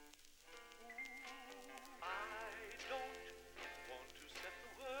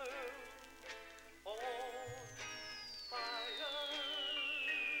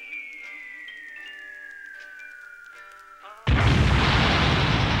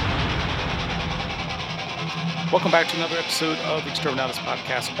Welcome back to another episode of the Exterminatus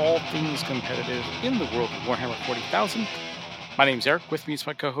Podcast, all things competitive in the world of Warhammer 40,000. My name's Eric. With me is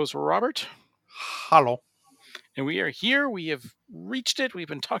my co-host, Robert. Hello. And we are here. We have reached it. We've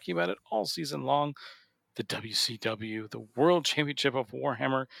been talking about it all season long. The WCW, the World Championship of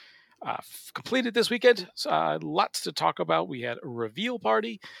Warhammer, completed this weekend. Lots to talk about. We had a reveal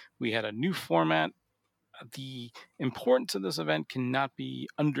party. We had a new format. The importance of this event cannot be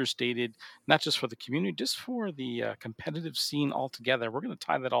understated, not just for the community, just for the competitive scene altogether. We're going to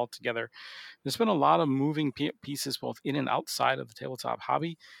tie that all together. There's been a lot of moving pieces both in and outside of the tabletop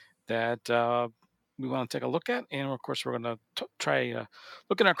hobby that we want to take a look at. And of course, we're going to try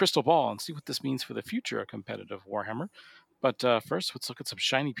look in our crystal ball and see what this means for the future of competitive Warhammer. But first, let's look at some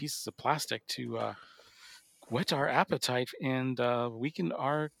shiny pieces of plastic to whet our appetite and weaken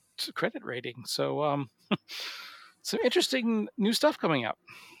our credit rating. So some interesting new stuff coming out.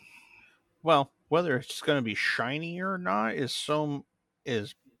 Well, whether it's going to be shiny or not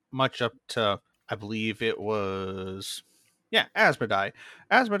is much up to, I believe it was, Asmodai.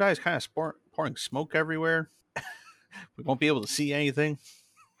 Asmodai is kind of pouring smoke everywhere. We won't be able to see anything.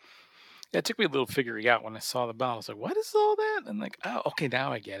 Yeah, it took me a little figuring out when I saw the bottle. I was like, what is all that? And like, oh, okay,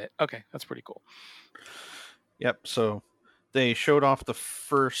 now I get it. Okay, that's pretty cool. Yep, so they showed off the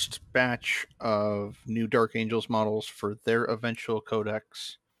first batch of new Dark Angels models for their eventual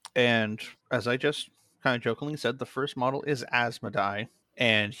codex. And as I just kind of jokingly said, the first model is Asmodai,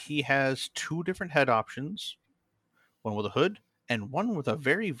 and he has two different head options, one with a hood and one with a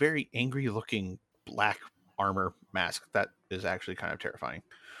very, very angry looking black armor mask that is actually kind of terrifying.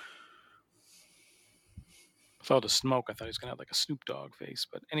 With all the smoke, I thought he was going to have like a Snoop Dogg face,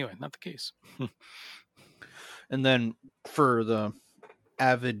 but anyway, not the case. And then for the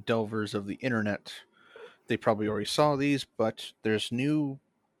avid delvers of the internet, they probably already saw these, but there's new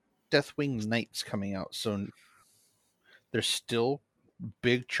Deathwing Knights coming out. So they're still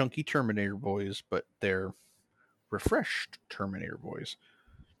big, chunky Terminator boys, but they're refreshed Terminator boys.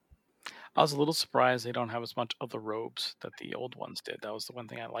 I was a little surprised they don't have as much of the robes that the old ones did. That was the one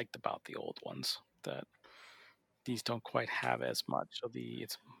thing I liked about the old ones, that these don't quite have as much. So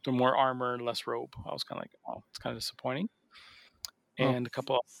they're more armor, less robe. I was kind of like, oh, it's kind of disappointing. And a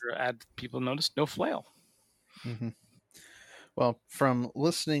couple other people noticed no flail. Mm-hmm. Well, from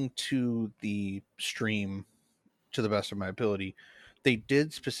listening to the stream, to the best of my ability, they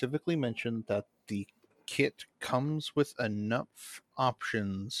did specifically mention that the kit comes with enough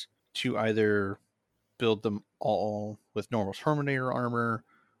options to either build them all with normal Terminator armor,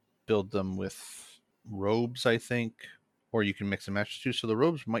 build them with robes, I think, or you can mix and match too. So the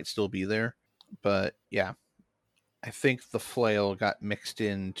robes might still be there, but yeah, I think the flail got mixed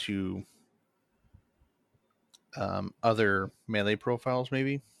into other melee profiles,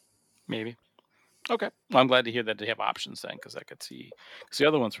 maybe. Maybe. Okay. Well, I'm glad to hear that they have options then, because I could see, because the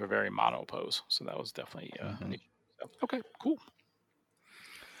other ones were very mono pose. So that was definitely an issue. So, okay, cool.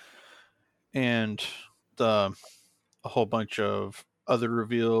 And a whole bunch of other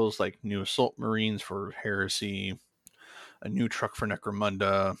reveals like new assault marines for Heresy, a new truck for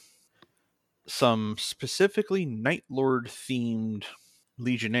Necromunda, some specifically Night Lord themed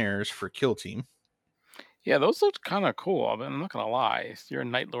Legionnaires for Kill Team. Yeah, those look kind of cool. I mean, I'm not going to lie. If you're a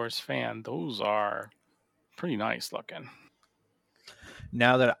Night Lords fan, those are pretty nice looking.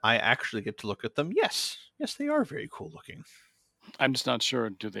 Now that I actually get to look at them, yes, they are very cool looking. I'm just not sure.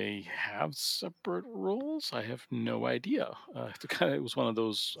 Do they have separate roles? I have no idea. It was one of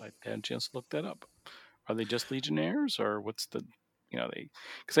those, I had a chance to look that up. Are they just Legionnaires, or what's the,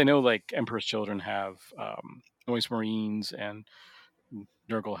 because I know like Emperor's Children have Noise Marines and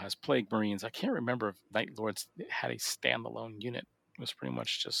Nurgle has Plague Marines. I can't remember if Night Lords had a standalone unit. It was pretty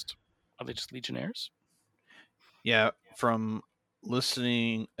much just, are they just Legionnaires? Yeah, from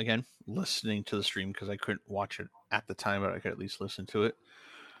listening to the stream, because I couldn't watch it at the time, but I could at least listen to it.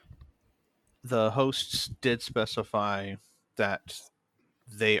 The hosts did specify that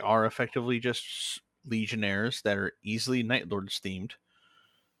they are effectively just Legionnaires that are easily Night Lords themed,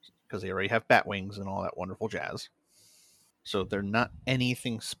 because they already have bat wings and all that wonderful jazz. So they're not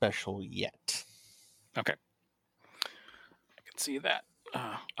anything special yet. Okay. I can see that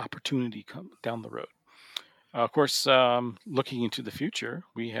opportunity come down the road. Of course, looking into the future,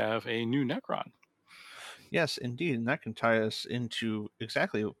 we have a new Necron. Yes, indeed. And that can tie us into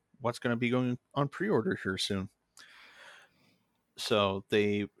exactly what's going to be going on pre-order here soon. So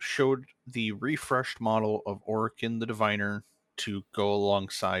they showed the refreshed model of Orikin the Diviner to go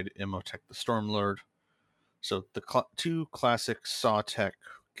alongside Imhotep the Stormlord. So the two classic Sawtech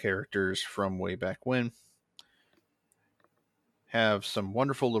characters from way back when have some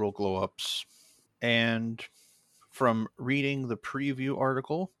wonderful little glow-ups. And from reading the preview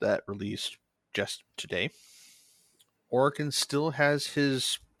article that released just today, Oregon still has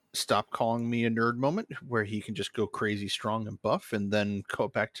his stop calling me a nerd moment where he can just go crazy strong and buff and then go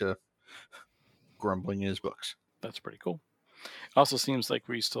back to grumbling in his books. That's pretty cool. Also seems like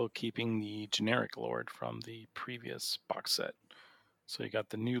we're still keeping the generic Lord from the previous box set. So you got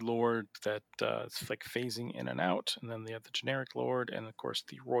the new Lord that it's like phasing in and out, and then they have the generic Lord, and of course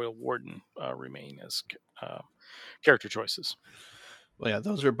the Royal Warden remain as character choices. Well, yeah,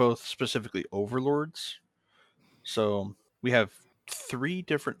 those are both specifically overlords. So we have 3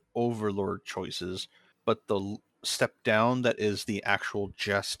 different overlord choices, but the step down that is the actual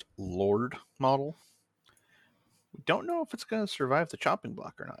just lord model, we don't know if it's going to survive the chopping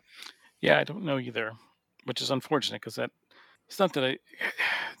block or not. Yeah, I don't know either, which is unfortunate because that it's not that I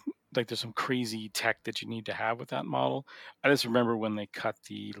like there's some crazy tech that you need to have with that model. I just remember when they cut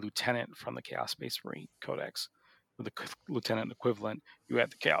the lieutenant from the Chaos Space Marine Codex with the lieutenant equivalent, you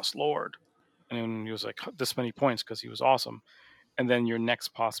had the Chaos Lord, and then he was like this many points because he was awesome. And then your next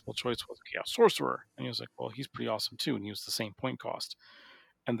possible choice was Chaos Sorcerer, and he was like, well, he's pretty awesome too, and he was the same point cost.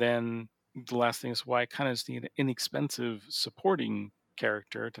 And then the last thing is why I kind of just need an inexpensive supporting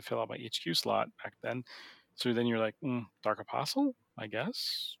character to fill out my HQ slot back then. So then you're like, Dark Apostle, I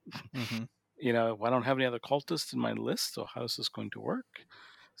guess. Mm-hmm. I don't have any other cultists in my list, so how is this going to work?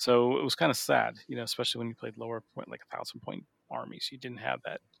 So it was kind of sad, especially when you played lower point, like 1,000 point armies. You didn't have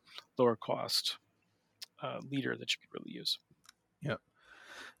that lower cost leader that you could really use. Yep.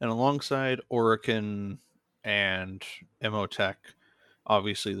 And alongside Orican and Emotech,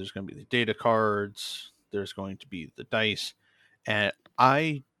 obviously there's going to be the data cards, there's going to be the dice, and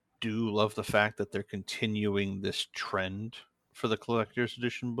I do love the fact that they're continuing this trend for the collector's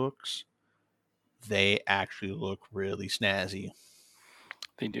edition books. They actually look really snazzy.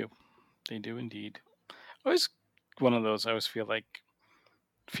 They do. They do indeed. Always one of those, I always feel like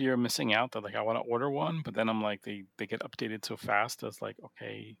fear of missing out that like I want to order one, but then I'm like they get updated so fast. It's like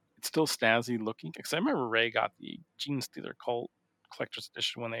okay, it's still snazzy looking. Because I remember Ray got the Gene Stealer Cult Collector's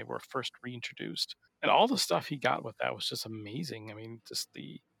Edition when they were first reintroduced, and all the stuff he got with that was just amazing. I mean, just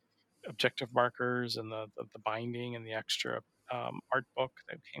the objective markers and the binding and the extra art book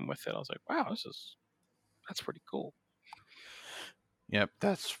that came with it. I was like, wow, that's pretty cool. Yep,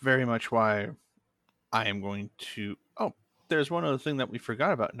 that's very much why I am going to. Oh, there's one other thing that we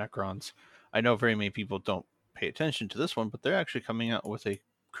forgot about Necrons. I know very many people don't pay attention to this one, but they're actually coming out with a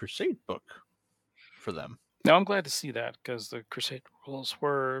Crusade book for them. Now I'm glad to see that because the Crusade rules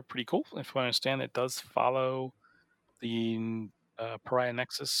were pretty cool. If I understand, it does follow the Pariah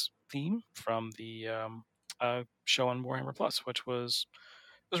Nexus theme from the show on Warhammer Plus, which was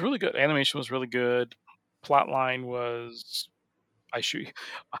really good. Animation was really good. Plotline was I shoot you.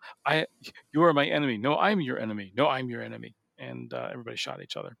 I you are my enemy. No, I'm your enemy. No, I'm your enemy. And everybody shot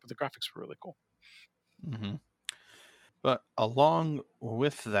each other, but the graphics were really cool. Mm-hmm. But along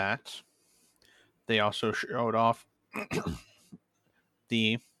with that, they also showed off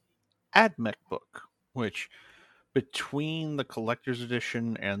the AdMech book, which between the collector's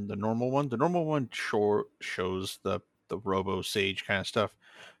edition and the normal one shows the Robo Sage kind of stuff,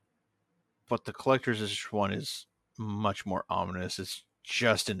 but the collector's edition one is much more ominous. It's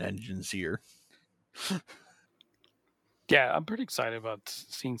just an engine seer. Yeah, I'm pretty excited about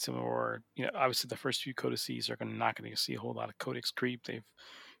seeing some more. Obviously the first few codices are not going to see a whole lot of codex creep. They've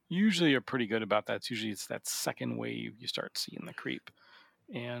usually are pretty good about that. It's that second wave you start seeing the creep.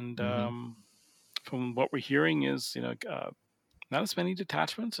 And Mm-hmm. from what we're hearing is not as many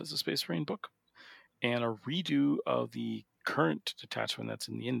detachments as the Space Marine book, and a redo of the current detachment that's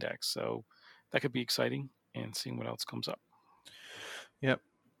in the index. So that could be exciting, and seeing what else comes up. Yep.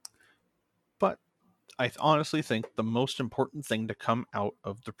 But I honestly think the most important thing to come out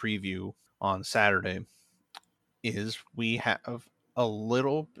of the preview on Saturday is we have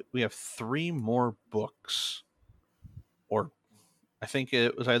 3 more books, or I think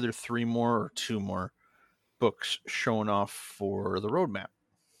it was either 3 more or 2 more books shown off for the roadmap.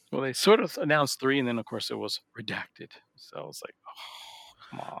 Well, they sort of announced 3, and then of course it was redacted. So I was like, oh,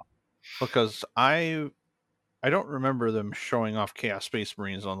 come on. Because I don't remember them showing off Chaos Space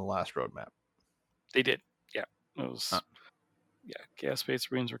Marines on the last roadmap. They did. Yeah. It Uh, was, yeah. Chaos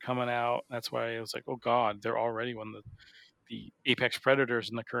Space Marines were coming out. That's why I was like, oh God, they're already one of the Apex Predators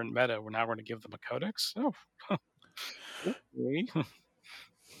in the current meta. We're now going to give them a codex. Oh, okay.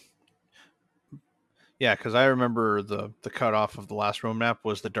 yeah, because I remember the cutoff of the last roadmap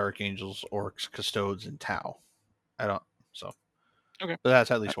was the Dark Angels, Orcs, Custodes, and Tau. I don't so, Okay. but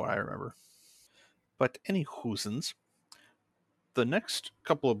that's at least what I remember. But any whoosins, the next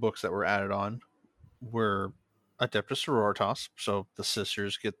couple of books that were added on were Adeptus Sororitas, so the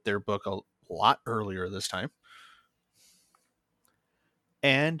sisters get their book a lot earlier this time,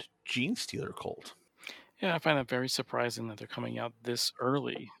 and Gene Stealer Cult. Yeah, I find that very surprising that they're coming out this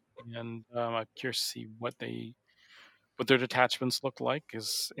early, and I'm curious to see what their detachments look like.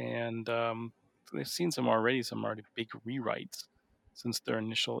 They've seen some already big rewrites since their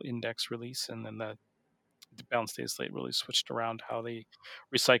initial index release, and then the Balanced Data Slate really switched around how they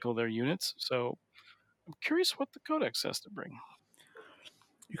recycle their units. So I'm curious what the Codex has to bring.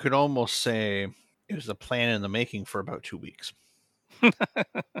 You could almost say it was a plan in the making for about 2 weeks.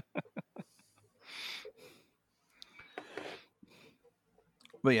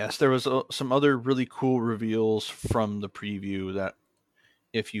 But yes, there was some other really cool reveals from the preview that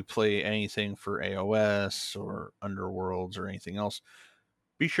if you play anything for AOS or Underworlds or anything else,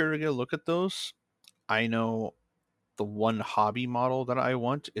 be sure to get a look at those. I know the one hobby model that I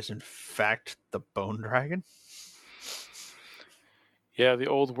want is in fact the Bone Dragon. Yeah, the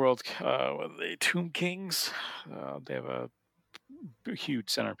old world, what are they, Tomb Kings. They have a huge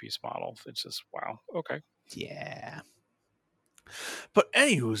centerpiece model. It's just wow. Okay. Yeah. But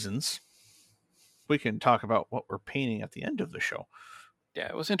anywhoosins, we can talk about what we're painting at the end of the show. Yeah,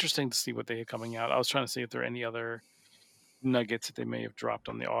 it was interesting to see what they had coming out. I was trying to see if there are any other nuggets that they may have dropped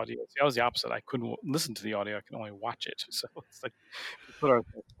on the audio. See, I was the opposite. I couldn't listen to the audio. I can only watch it. So it's like we put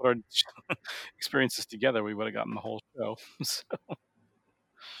our experiences together, we would have gotten the whole show. So,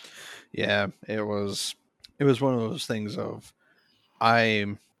 Yeah, it was one of those things of I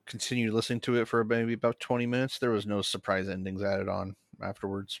continued listening to it for maybe about 20 minutes. There was no surprise endings added on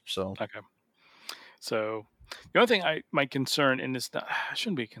afterwards. So, okay. So the only thing my concern, and it's not, I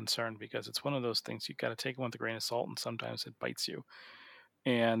shouldn't be concerned because it's one of those things you got to take it with a grain of salt, and sometimes it bites you.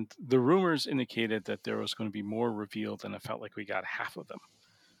 And the rumors indicated that there was going to be more revealed, and it felt like we got half of them.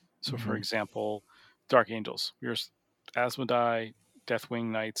 So, for mhm, example, Dark Angels, Asmodai,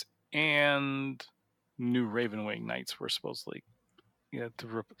 Deathwing Knights, and new Ravenwing Knights were supposedly,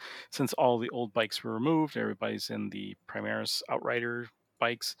 since all the old bikes were removed, everybody's in the Primaris Outrider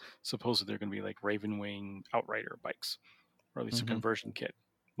bikes. Supposedly they're going to be like Ravenwing Outrider bikes, or at least a mhm. conversion kit.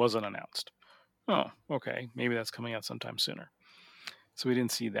 Wasn't announced. Oh, okay. Maybe that's coming out sometime sooner. So we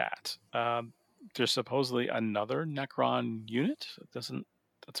didn't see that. There's supposedly another Necron unit that's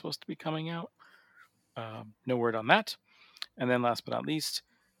supposed to be coming out. No word on that. And then last but not least,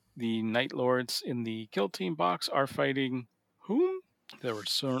 the Night Lords in the Kill Team box are fighting whom? There were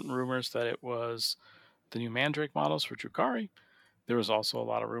certain rumors that it was the new Mandrake models for Drukari. There was also a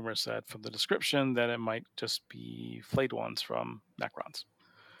lot of rumors that from the description that it might just be flayed ones from Necrons.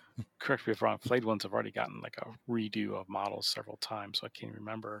 Correct me if I'm wrong, flayed ones have already gotten like a redo of models several times, so I can't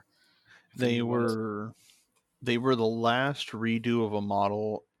remember if the They new ones. were they were the last redo of a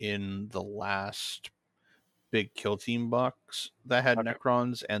model in the last big kill team box that had Okay,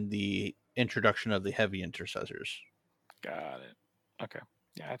 Necrons and the introduction of the heavy intercessors. got it. Okay,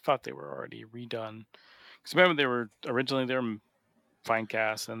 yeah, I thought they were already redone because remember they were originally fine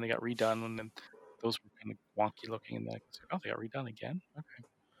cast, and they got redone, and then those were kind of wonky looking, and then oh, they got redone again. Okay,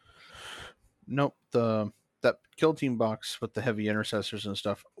 Nope, the that kill team box with the heavy intercessors and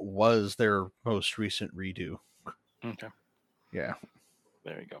stuff was their most recent redo. okay, Yeah.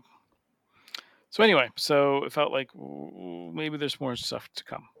 there you go. So anyway, so it felt like maybe there's more stuff to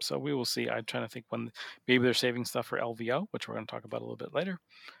come. So we will see. I'm trying to think when maybe they're saving stuff for LVO, which we're going to talk about a little bit later,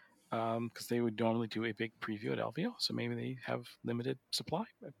 because they would normally do a big preview at LVO. So maybe they have limited supply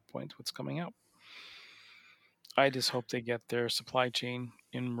at point what's coming out. I just hope they get their supply chain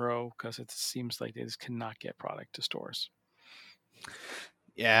in row because it seems like they just cannot get product to stores.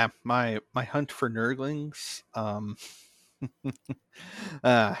 Yeah, my hunt for nurglings.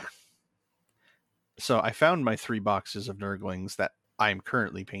 uh, so I found my 3 boxes of nurglings that I'm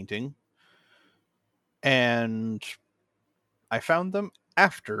currently painting, and I found them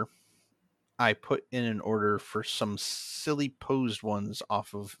after I put in an order for some silly posed ones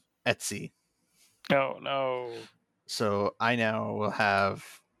off of Etsy. No, no. So I now will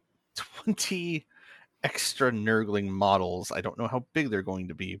have 20 extra nurgling models. I don't know how big they're going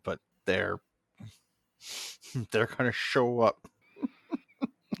to be, but they're going to show up.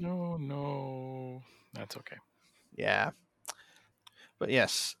 No, no. That's okay. Yeah. But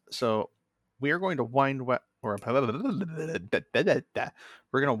yes, so we are going to wind or we're going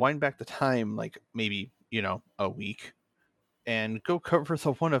to wind back the time like maybe, a week and go cover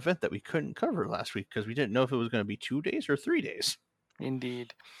the one event that we couldn't cover last week because we didn't know if it was going to be 2 days or 3 days.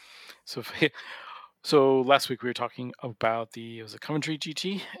 Indeed. So, so last week we were talking about it was a Coventry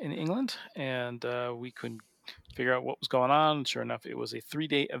GT in England, and we couldn't. figure out what was going on. Sure enough, it was a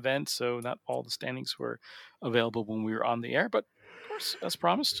 3-day event, so not all the standings were available when we were on the air. But of course, as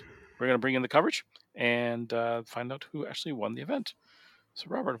promised, we're going to bring in the coverage and find out who actually won the event. So,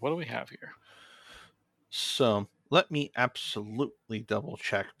 Robert, what do we have here? So let me absolutely double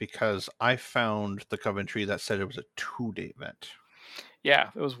check because I found the Coventry that said it was a 2-day event. Yeah,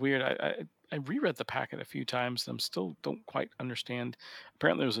 it was weird. I reread the packet a few times and I'm still don't quite understand.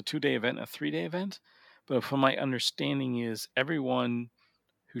 Apparently, there was a 2-day event and a 3-day event. But from my understanding is everyone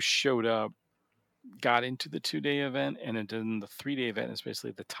who showed up got into the 2-day event, and then the 3-day event is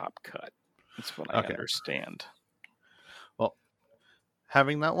basically the top cut. That's what I Okay. understand. Well,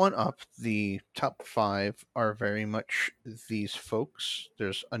 having that one up, the top 5 are very much these folks.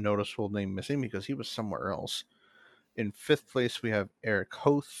 There's a noticeable name missing because he was somewhere else. In 5th place, we have Eric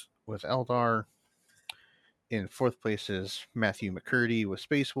Hoth with Eldar. In 4th place is Matthew McCurdy with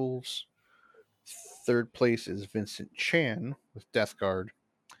Space Wolves. 3rd place is Vincent Chan with Death Guard.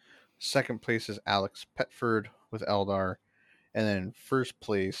 2nd place is Alex Petford with Eldar. And then 1st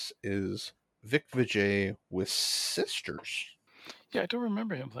place is Vic Vijay with Sisters. Yeah, I don't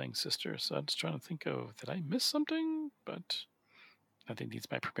remember him playing Sister, so I'm just trying to think of did I miss something? But nothing needs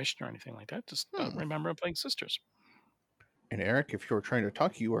my permission or anything like that. Just don't Hmm. remember him playing Sisters. And Eric, if you're trying to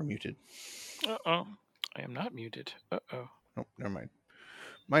talk, you are muted. Uh oh. I am not muted. Uh oh. Oh, never mind.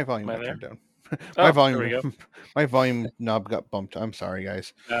 My volume Am I got there? turned down. my Oh, there we volume go. my volume knob got bumped. I'm sorry,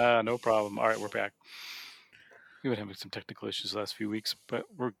 guys. No problem. All right, we're back. We've been having some technical issues the last few weeks, but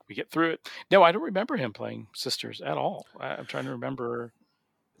we get through it. No, I don't remember him playing Sisters at all. I'm trying to remember.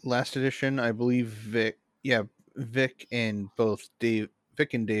 Last edition, I believe Vic and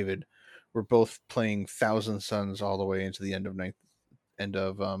Vic and David were both playing Thousand Suns all the way into the end of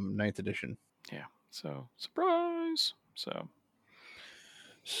ninth edition. Yeah. So surprise. So,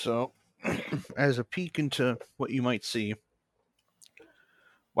 as a peek into what you might see,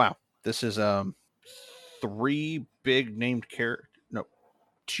 wow, this is three big named character, no,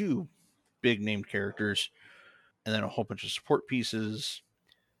 two big named characters, and then a whole bunch of support pieces,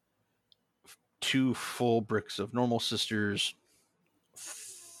 2 full bricks of normal sisters,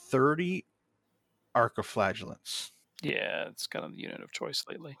 30 arcoflagellants. Yeah, it's kind of the unit of choice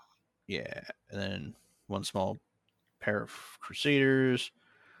lately. Yeah, and then 1 small pair of crusaders,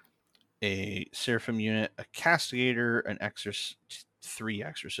 a seraphim unit, a castigator, an exorcist, 3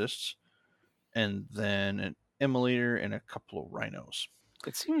 exorcists, and then an immolator and a couple of rhinos.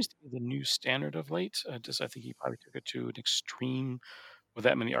 It seems to be the new standard of late. Just I think he probably took it to an extreme with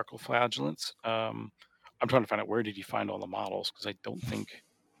that many arcoflagellants. I'm trying to find out where did he find all the models because I don't think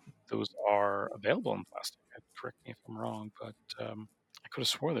those are available in plastic. Correct me if I'm wrong, but I could have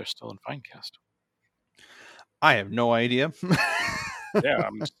swore they're still in Finecast. I have no idea. Yeah,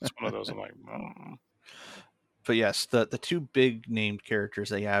 it's one of those. I'm like, But yes, the 2 big named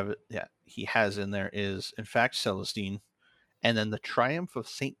characters he has in there is in fact Celestine, and then the Triumph of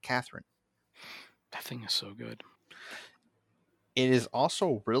Saint Catherine. that thing is so good. It is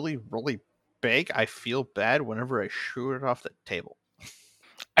also really, really big. I feel bad whenever I shoot it off the table.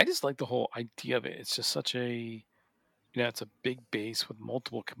 I just like the whole idea of it. It's just such it's a big base with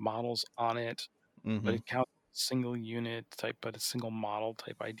multiple models on it, but Mm-hmm. it counts single unit type, but a single model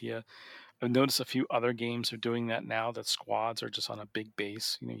type idea. I've noticed a few other games are doing that now. That squads are just on a big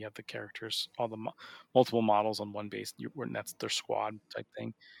base. You have the characters, all the multiple models on one base, and that's their squad type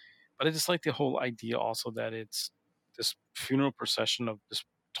thing. But I just like the whole idea also that it's this funeral procession of this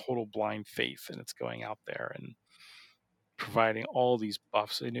total blind faith, and it's going out there and providing all these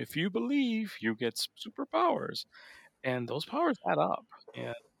buffs. And if you believe, you get superpowers, and those powers add up,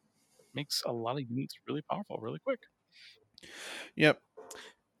 and makes a lot of units really powerful, really quick. Yep.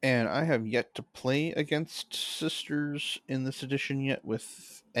 And I have yet to play against sisters in this edition yet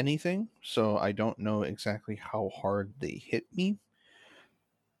with anything, so I don't know exactly how hard they hit me.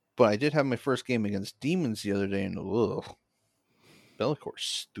 But I did have my first game against demons the other day, and ugh, Bellicor's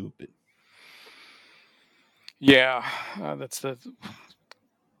stupid. Yeah, that's the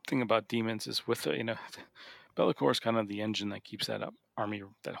thing about demons is with Be'lakor is kind of the engine that keeps that army,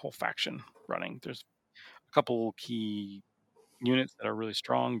 that whole faction running. There's a couple key units that are really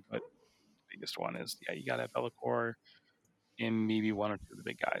strong, but the biggest one is you got to have Be'lakor and maybe one or two of the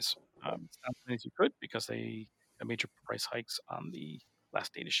big guys. It's not as many as you could because they had major price hikes on the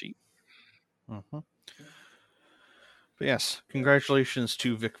last data sheet. Mm-hmm. But yes, congratulations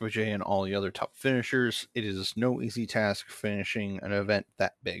to Vic Vijay and all the other top finishers. It is no easy task finishing an event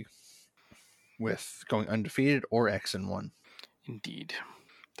that big with going undefeated or X and 1. Indeed.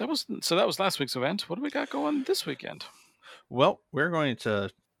 That was last week's event. What do we got going this weekend? Well, we're going to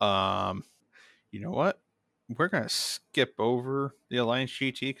you know what? we're gonna skip over the Alliance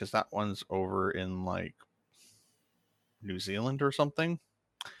GT because that one's over in like New Zealand or something,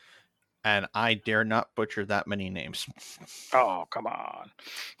 and I dare not butcher that many names. Oh, come on.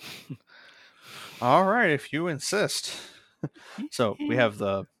 All right, if you insist. So we have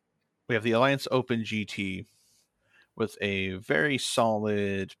the Alliance Open GT with a very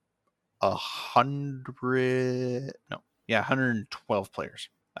solid 112 players.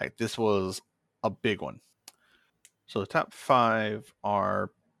 Like this was a big one. So the top 5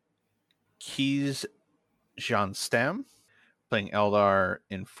 are Keys Jean Stam playing Eldar.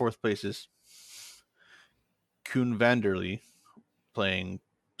 In 4th place is Kuhn Vanderlee playing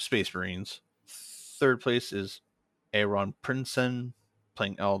Space Marines. 3rd place is Aaron Prinsen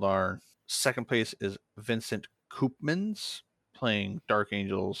playing Eldar. 2nd place is Vincent Koopmans playing Dark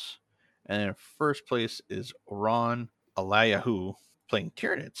Angels. And in 1st place is Ron Alayahu playing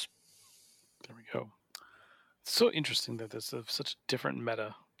Tyranids. There we go. It's so interesting that there's such a different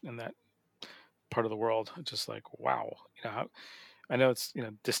meta in that part of the world. It's just like, wow. I know it's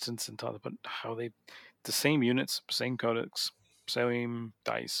distance and all, but how the same units, same codex, same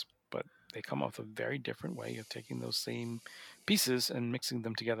dice, but they come off a very different way of taking those same pieces and mixing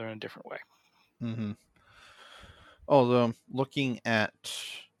them together in a different way. Mm-hmm. Although looking at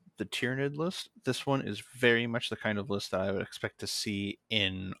the Tyranid list, this one is very much the kind of list that I would expect to see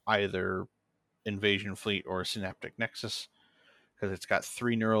in either Invasion Fleet or Synaptic Nexus, because it's got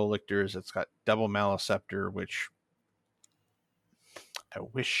 3 Neural Lictors, it's got double Maliceptor, which I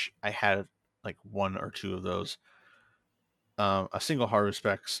wish I had like 1 or 2 of those. A single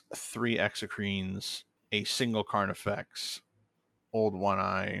Haruspex, 3 Exocrines, a single Carnifex, Old One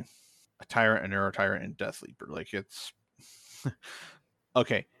Eye, a Tyrant, a Neuro Tyrant, and Death Leaper. Like it's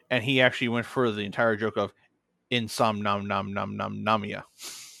okay. And he actually went for the entire joke of Insom Nam Nam Nam Nam Namia.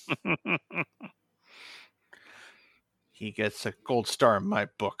 He gets a gold star in my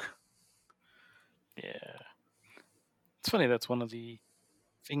book. Yeah. It's funny, that's one of the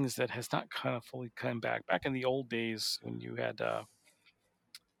things that has not kind of fully come back. Back in the old days when you had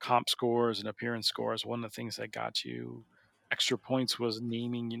comp scores and appearance scores, one of the things that got you extra points was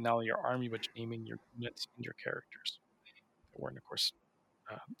naming not only your army, but naming your units and your characters. They weren't, of course,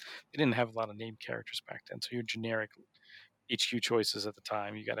 they didn't have a lot of named characters back then. So your generic HQ choices at the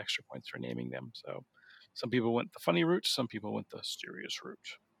time, you got extra points for naming them. So some people went the funny route, some people went the serious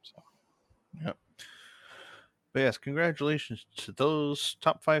route. So Yep. But yes, congratulations to those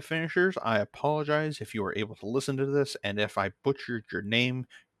top 5 finishers. I apologize if you were able to listen to this, and if I butchered your name,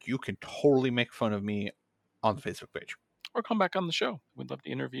 you can totally make fun of me on the Facebook page. or come back on the show. We'd love to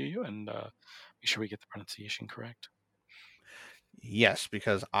interview you and make sure we get the pronunciation correct. Yes,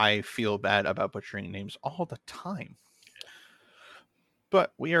 because I feel bad about butchering names all the time.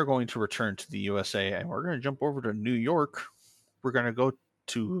 But we are going to return to the USA, and we're going to jump over to New York. We're going to go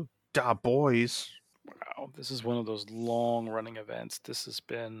to Da Boys. Wow, this is one of those long running events. This has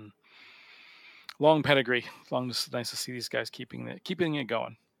been long pedigree. Nice to see these guys keeping it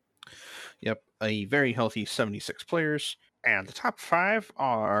going. Yep, a very healthy 76 players. And the top 5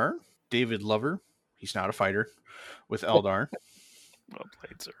 are David Lover. He's not a fighter, with Eldar. Well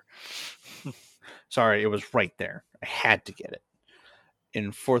played, sir. Sorry, it was right there. I had to get it.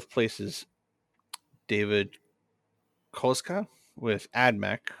 In 4th place is David Koska with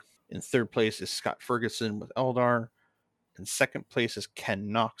AdMech. In 3rd place is Scott Ferguson with Eldar. In 2nd place is Ken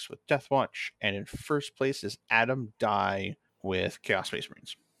Knox with Deathwatch. And in 1st place is Adam Dye with Chaos Space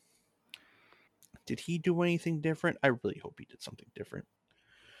Marines. Did he do anything different? I really hope he did something different.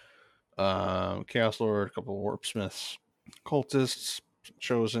 Chaos Lord, a couple of Warpsmiths, Cultists,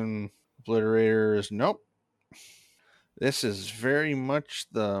 Chosen, Obliterators. Nope. This is very much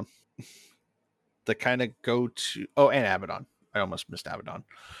the kind of go to. Oh, and Abaddon. I almost missed Abaddon.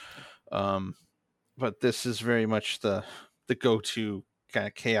 But this is very much the go to kind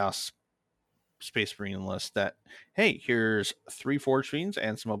of Chaos Space Marine list. That hey, here's 3 Forge Fiends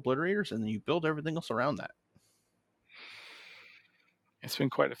and some Obliterators, and then you build everything else around that. It's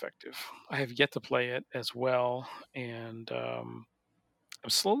been quite effective. I have yet to play it as well, and I'm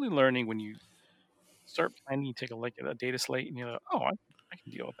slowly learning when you start planning, you take a look at a data slate, and you're like, oh, I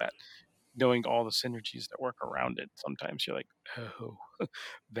can deal with that. Knowing all the synergies that work around it, sometimes you're like, oh,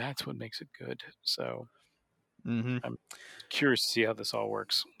 that's what makes it good. So Mm-hmm. I'm curious to see how this all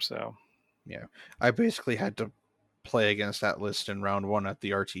works. So Yeah, I basically had to play against that list in round 1 at the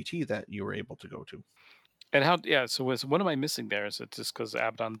RTT that you were able to go to. and how yeah, so what am I missing there? Is it just because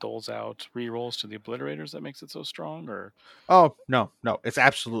Abaddon doles out rerolls to the obliterators that makes it so strong, or Oh, no, it's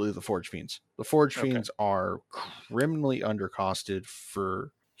absolutely the Forge Fiends. The Forge okay, Fiends are criminally undercosted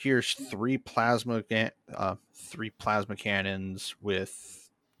for here's three plasma cannons with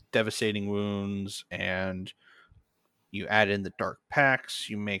devastating wounds, and you add in the dark packs.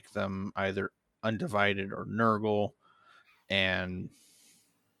 You make them either undivided or Nurgle, and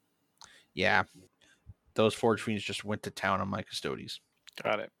yeah, those Forge Fiends just went to town on my Custodes.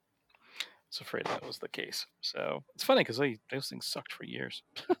 Got it. I was afraid that was the case. So it's funny because those things sucked for years.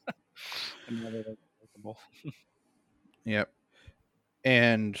 And now they're like workable. Yep.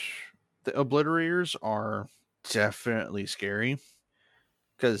 And the Obliterators are definitely scary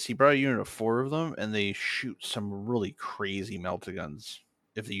because he brought a unit of 4 of them, and they shoot some really crazy melta guns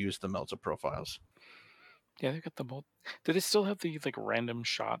if they use the melta profiles. Yeah, they got the bolt. Did they still have the like random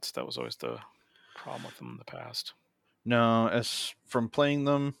shots? That was always the problem with them in the past. No, as from playing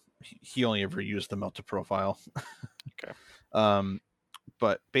them, he only ever used the melta profile. Okay.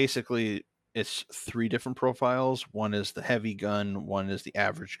 But basically, it's 3 different profiles. One is the heavy gun, one is the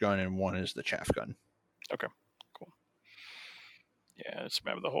average gun, and one is the chaff gun. Okay. Cool. Yeah, I just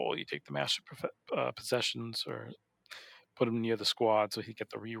remember the whole you take the master possessions or put him near the squad so he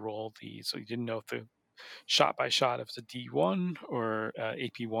get the reroll. So you didn't know if the shot by shot if it's a D1 or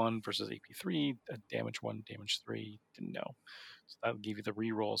AP1 versus AP3, damage 1, damage 3. Didn't know. So that would give you the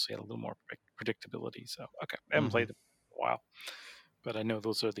reroll, so you had a little more predictability. So, okay. I haven't played them in a while, but I know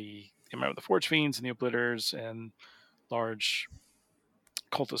those are I remember the Forge Fiends and the Obliters and large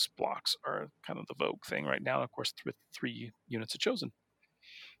cultist blocks are kind of the vogue thing right now. Of course, with 3 units of Chosen.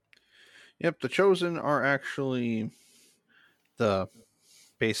 Yep, the Chosen are actually the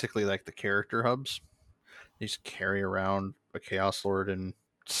basically like the character hubs. They just carry around a Chaos Lord and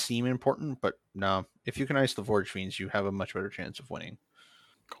seem important, but no, if you can ice the Forge Fiends, you have a much better chance of winning.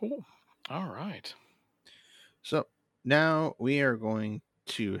 Cool. All right. So now we are going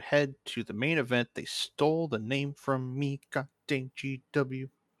to head to the main event. They stole the name from me, goddamn GW.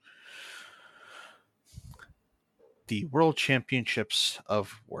 The World Championships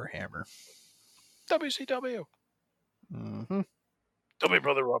of Warhammer. WCW. Mm-hmm. Tell me,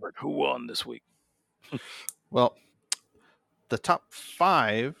 Brother Robert, who won this week? Well, the top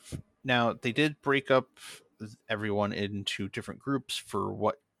 5, now they did break up everyone into different groups for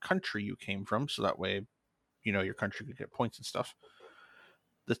what country you came from, so that way, your country could get points and stuff.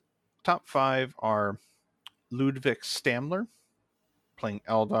 The top 5 are Ludwig Stamler, playing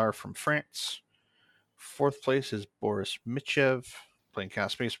Eldar from France. 4th place is Boris Mitchev, playing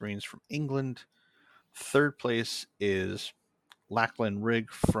Chaos Space Marines from England. 3rd place is Lachlan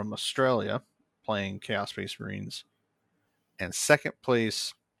Rigg from Australia, playing Chaos Space Marines. And 2nd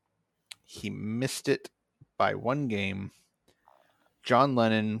place, he missed it by 1 game. John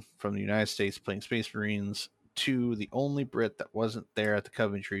Lennon from the United States, playing Space Marines. 2, the only Brit that wasn't there at the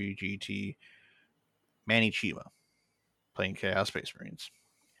Coventry GT, Manny Chima, playing Chaos Space Marines.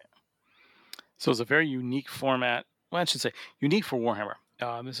 So it's a very unique format. Well, I should say unique for Warhammer.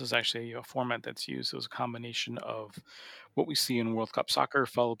 This is actually a format that's used as a combination of what we see in World Cup soccer,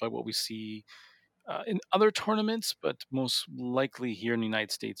 followed by what we see in other tournaments, but most likely here in the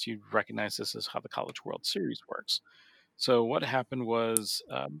United States, you'd recognize this as how the College World Series works. So what happened was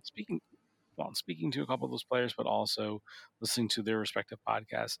speaking to a couple of those players, but also listening to their respective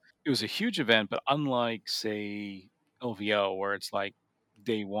podcasts. It was a huge event, but unlike say LVO, where it's like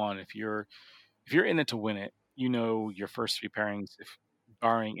day one, if you're in it to win it, your first 3 pairings. If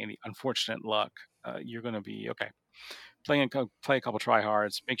barring any unfortunate luck, you're going to be okay. Play a couple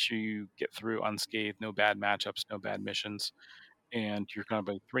tryhards. Make sure you get through unscathed. No bad matchups, no bad missions, and you're going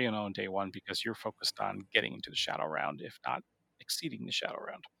to be 3-0 on day one because you're focused on getting into the shadow round, if not exceeding the shadow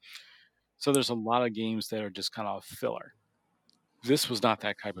round. So there's a lot of games that are just kind of filler. This was not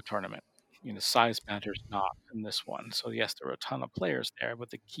that type of tournament. Size matters not in this one. So yes, there were a ton of players there,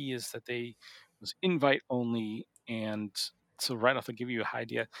 but the key is that they was invite only, and so right off to give you an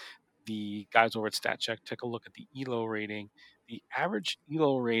idea, the guys over at StatCheck took a look at the ELO rating. The average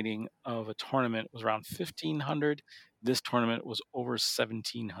ELO rating of a tournament was around 1,500. This tournament was over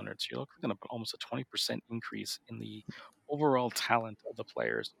 1,700. So you're looking at almost a 20% increase in the overall talent of the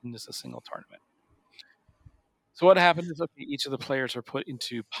players in just a single tournament. So what happened is, okay, each of the players are put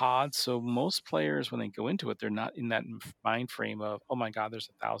into pods. So most players, when they go into it, they're not in that mind frame of, oh my God, there's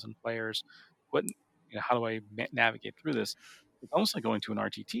 1,000 players. What, how do I navigate through this? It's almost like going to an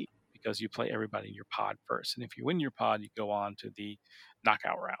RTT because you play everybody in your pod first, and if you win your pod, you go on to the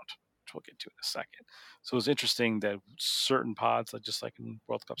knockout round, which we'll get to in a second. So it's interesting that certain pods, like just like in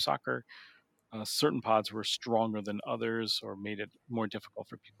World Cup soccer, certain pods were stronger than others or made it more difficult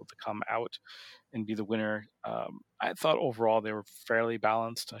for people to come out and be the winner. I thought overall they were fairly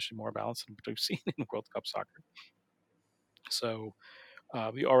balanced, actually more balanced than what we've seen in World Cup soccer. So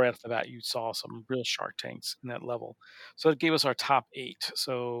Right off the bat, you saw some real Shark Tanks in that level. So it gave us our top 8.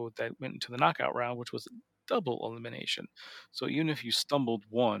 So that went into the knockout round, which was double elimination. So even if you stumbled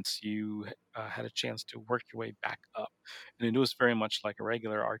once, you had a chance to work your way back up. And it was very much like a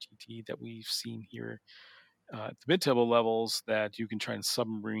regular RTT that we've seen here at the mid-table levels, that you can try and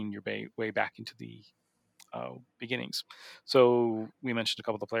submarine your way back into the beginnings. So we mentioned a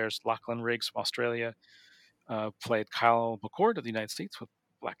couple of the players. Lachlan Riggs from Australia played Kyle McCord of the United States with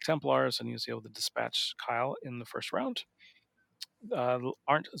Black Templars, and he was able to dispatch Kyle in the first round.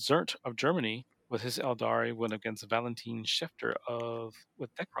 Arndt Zert of Germany with his Eldari went against Valentin Schefter of with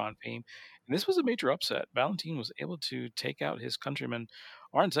Necron fame, and this was a major upset. Valentin was able to take out his countryman.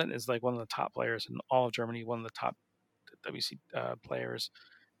 Arndt Zert is like one of the top players in all of Germany, one of the top WC players,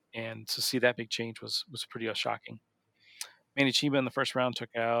 and to see that big change was pretty shocking. Manny Chiba in the first round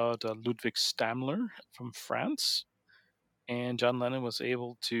took out Ludwig Stammler from France, and John Lennon was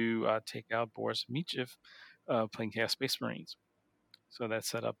able to take out Boris Michev playing Chaos Space Marines. So that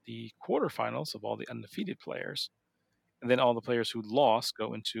set up the quarterfinals of all the undefeated players. And then all the players who lost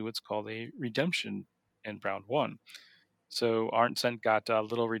go into what's called a redemption in round one. So Arntzen got a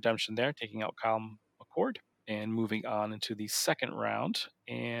little redemption there, taking out Kyle McCord and moving on into the second round.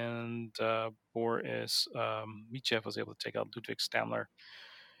 And Boris Michev was able to take out Ludwig Stammler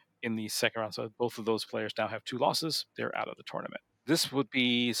in the second round. So both of those players now have 2 losses. They're out of the tournament. This would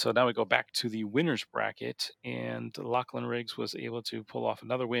be so now we go back to the winners bracket, and Lachlan Riggs was able to pull off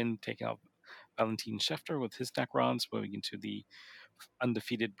another win, taking out Valentin Schefter with his Necrons, moving into the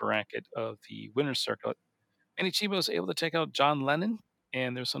undefeated bracket of the winners circuit. And Ichiba was able to take out John Lennon,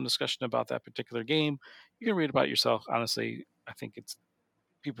 and there's some discussion about that particular game. You can read about it yourself. Honestly, I think it's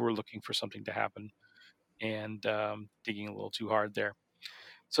people were looking for something to happen and digging a little too hard there.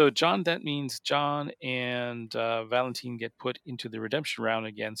 So John, that means John and Valentine get put into the redemption round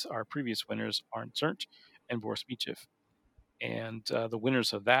against our previous winners, Arndt Zert and Boris Michev. And the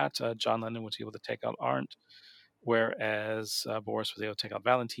winners of that, John Lennon was able to take out Arndt, whereas Boris was able to take out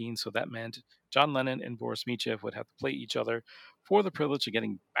Valentine. So that meant John Lennon and Boris Michev would have to play each other for the privilege of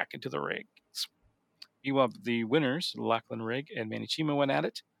getting back into the rings. Meanwhile, the winners, Lachlan Rigg and Manny Chima, went at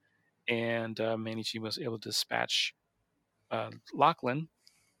it, and Manny Chima was able to dispatch Lachlan.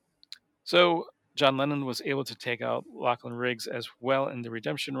 So John Lennon was able to take out Lachlan Riggs as well in the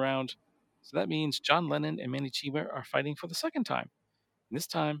redemption round. So that means John Lennon and Manny Chiba are fighting for the second time. And this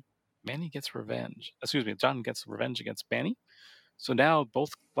time, Manny gets revenge. Excuse me, John gets revenge against Manny. So now both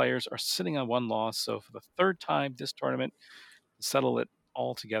players are sitting on 1 loss. So for the third time this tournament, to settle it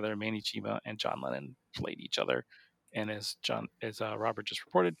all together, Manny Chiba and John Lennon played each other. And as Robert just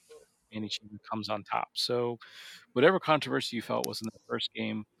reported, Manny Chiba comes on top. So whatever controversy you felt was in the first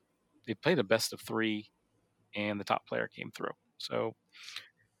game, they played a best of 3, and the top player came through. So,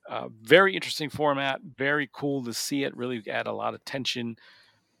 very interesting format. Very cool to see it. Really add a lot of tension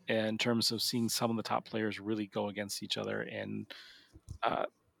in terms of seeing some of the top players really go against each other. And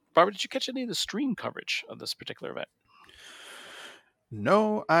Barbara, did you catch any of the stream coverage of this particular event?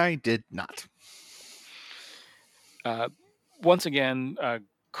 No, I did not. Once again,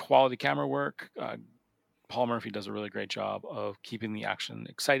 quality camera work. Paul Murphy does a really great job of keeping the action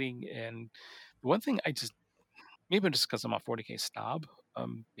exciting. And the one thing I just maybe just because I'm a 40K snob,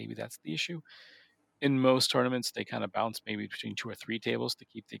 maybe that's the issue. In most tournaments, they kind of bounce maybe between 2 or 3 tables to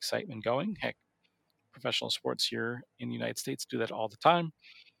keep the excitement going. Heck, professional sports here in the United States do that all the time.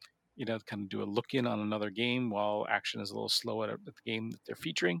 Kind of do a look in on another game while action is a little slow at the game that they're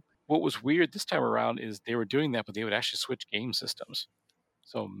featuring. What was weird this time around is they were doing that, but they would actually switch game systems.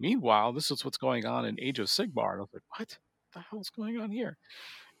 So meanwhile, this is what's going on in Age of Sigmar. And I was like, what the hell's going on here?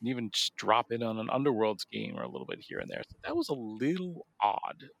 And even just drop in on an Underworlds game or a little bit here and there. So that was a little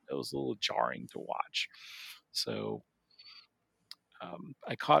odd. That was a little jarring to watch. So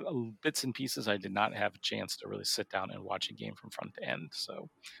I caught bits and pieces. I did not have a chance to really sit down and watch a game from front to end. So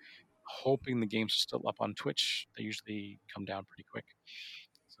hoping the games are still up on Twitch. They usually come down pretty quick.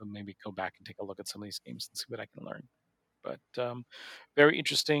 So maybe go back and take a look at some of these games and see what I can learn. But very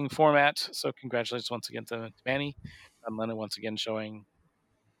interesting format. So congratulations once again to Manny and Lennon once again showing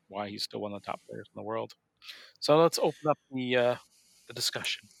why he's still one of the top players in the world. So let's open up the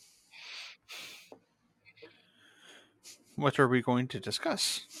discussion. What are we going to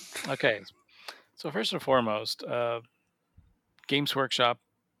discuss? Okay, so first and foremost, Games Workshop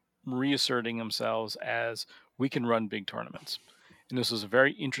reasserting themselves as we can run big tournaments. And this was a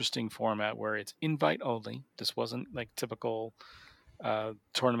very interesting format where it's invite only. This wasn't like typical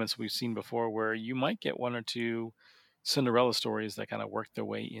tournaments we've seen before, where you might get 1 or 2 Cinderella stories that kind of work their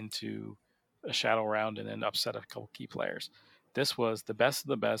way into a shadow round and then upset a couple key players. This was the best of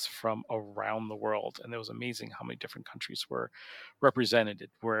the best from around the world, and it was amazing how many different countries were represented.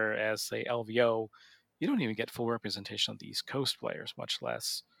 Whereas, say, LVO, you don't even get full representation of the East Coast players, much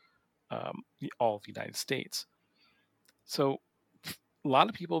less all of the United States. So a lot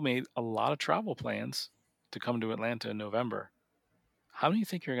of people made a lot of travel plans to come to Atlanta in November. How do you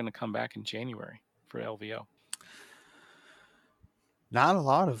think you're going to come back in January for LVO? Not a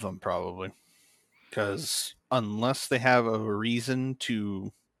lot of them, probably, because unless they have a reason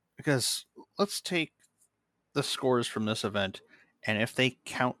to, because let's take the scores from this event, and if they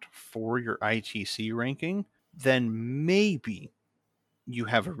count for your ITC ranking, then maybe you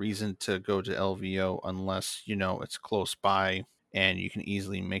have a reason to go to LVO, unless you know it's close by and you can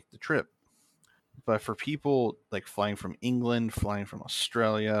easily make the trip. But for people like flying from England, flying from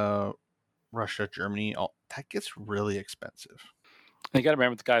Australia, Russia, Germany, all that gets really expensive. You got to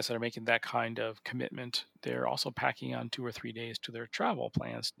remember the guys that are making that kind of commitment, they're also packing on 2 or 3 days to their travel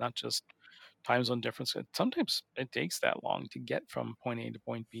plans, not just time zone difference. Sometimes it takes that long to get from point A to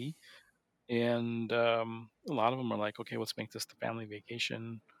point B. And a lot of them are like, okay, let's make this the family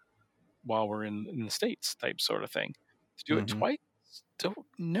vacation while we're in the States type sort of thing. To do it Hmm. twice, don't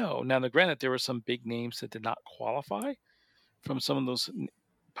know. Now, granted, there were some big names that did not qualify from some of those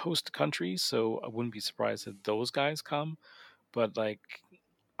host countries, so I wouldn't be surprised if those guys come. But like,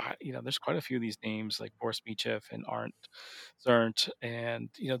 there's quite a few of these names like Boris Michev and Arndt Zernt, and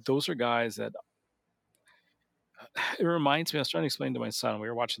those are guys that it reminds me. I was trying to explain to my son. We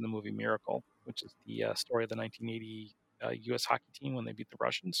were watching the movie Miracle, which is the story of the 1980 U.S. hockey team when they beat the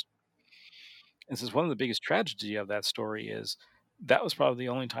Russians. And says one of the biggest tragedy of that story is that was probably the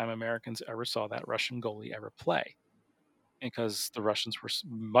only time Americans ever saw that Russian goalie ever play, because the Russians were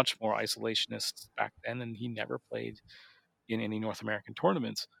much more isolationists back then, and he never played in any North American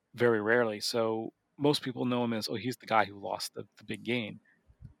tournaments, very rarely. So most people know him as, oh, he's the guy who lost the big game.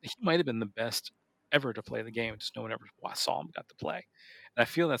 He might have been the best ever to play the game, just no one ever saw him got to play. And I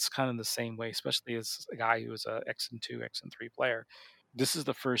feel that's kind of the same way, especially as a guy who was a X and two, X and three player. This is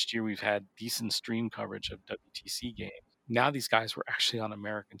the first year we've had decent stream coverage of WTC games. Now these guys were actually on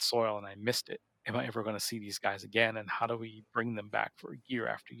American soil, and I missed it. Am I ever going to see these guys again? And how do we bring them back for year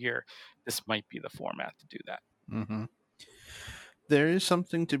after year? This might be the format to do that. Hmm. There is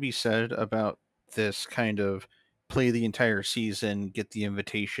something to be said about this kind of play the entire season, get the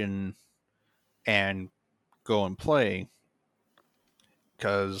invitation, and go and play.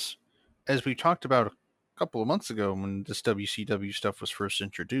 Because, as we talked about a couple of months ago when this WCW stuff was first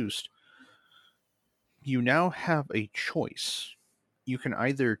introduced, you now have a choice. You can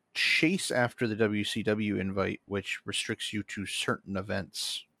either chase after the WCW invite, which restricts you to certain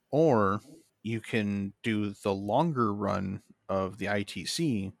events, or you can do the longer run of the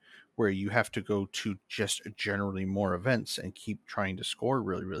ITC, where you have to go to just generally more events and keep trying to score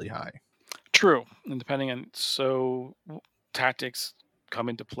really, really high. True, and depending on tactics come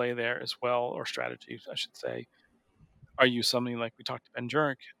into play there as well, or strategies, I should say. Are you something like we talked to Ben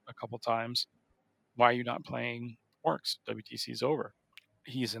Jurek a couple times? Why are you not playing Orcs? WTC's over.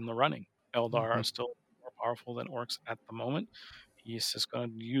 He's in the running. Eldar Hmm. are still more powerful than Orcs at the moment. He's just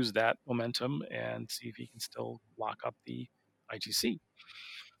going to use that momentum and see if he can still lock up the IGC.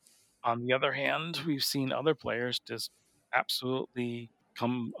 On the other hand, we've seen other players just absolutely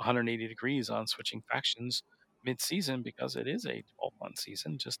come 180 degrees on switching factions mid-season because it is a 12-month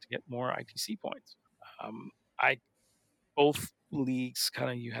season just to get more ITC points. I both leagues kind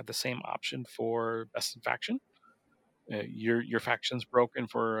of you have the same option for best in faction. Your faction's broken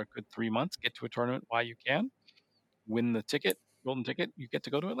for a good 3 months. Get to a tournament while you can. Win the ticket, golden ticket. You get to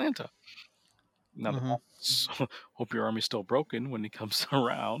go to Atlanta. Now the Hmm. hope your army's still broken when it comes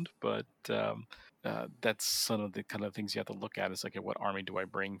around, but that's some of the kind of things you have to look at. Is like, what army do I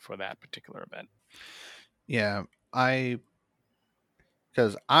bring for that particular event? Yeah, I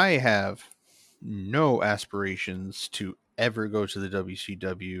because I have no aspirations to ever go to the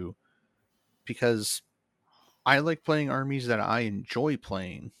WCW, because I like playing armies that I enjoy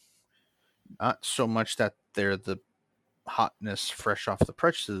playing, not so much that they're the hotness fresh off the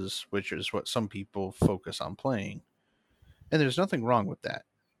presses, which is what some people focus on playing. And there's nothing wrong with that.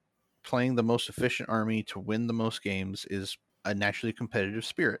 Playing the most efficient army to win the most games is a naturally competitive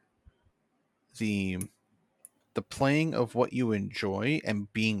spirit. The the playing of what you enjoy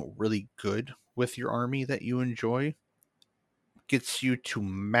and being really good with your army that you enjoy gets you to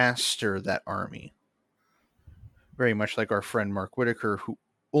master that army. Very much like our friend Mark Whitaker, who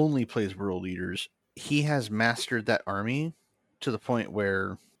only plays world leaders. He has mastered that army to the point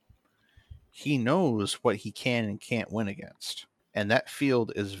where he knows what he can and can't win against. And that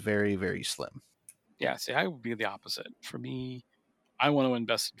field is very, very slim. Yeah, see, I would be the opposite. For me, I want to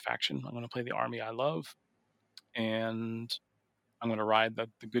invest in faction. I'm going to play the army I love, and I'm going to ride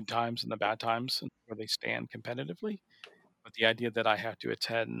the good times and the bad times and where they stand competitively. But the idea that I have to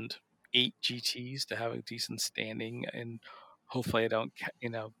attend 8 GTs to have a decent standing, and hopefully I don't,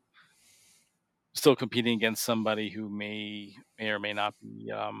 still competing against somebody who may or may not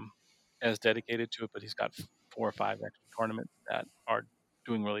be as dedicated to it, but he's got 4 or 5 extra tournaments that are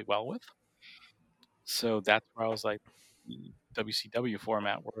doing really well with. So that's where I was like, the WCW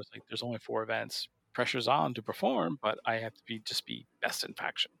format, where it's like there's only 4 events, pressure's on to perform, but I have to be best in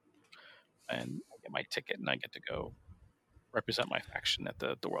faction, and I get my ticket and I get to go represent my faction at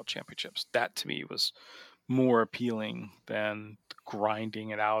the World Championships. That to me was more appealing than grinding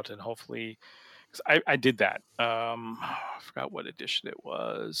it out, and hopefully, because I did that. I forgot what edition it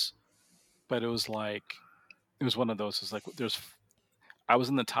was, but it was one of those. It's like I was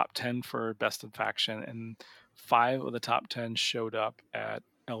in the top 10 for best in faction, and 5 of the top 10 showed up at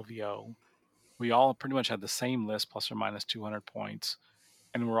LVO. We all pretty much had the same list, plus or minus 200 points,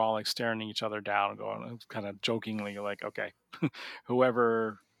 and we're all like staring each other down, going kind of jokingly, like, okay,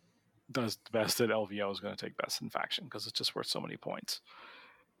 whoever does the best at LVO is going to take best in faction because it's just worth so many points.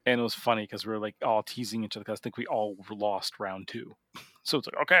 And it was funny because we were like all teasing each other because I think we all lost round 2. So it's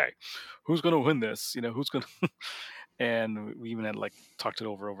like, okay, who's going to win this? Who's going to, and we even had like talked it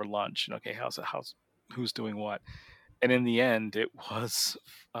over lunch. Okay, how's who's doing what? And in the end, it was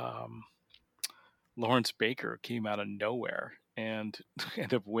um, Lawrence Baker came out of nowhere and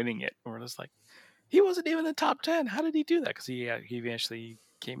ended up winning it. Or it was like, he wasn't even in the top 10. How did he do that? Because he eventually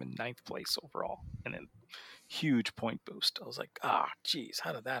came in 9th place overall, and then huge point boost. I was like, geez,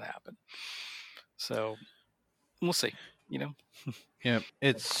 how did that happen? So we'll see. You know, Yeah,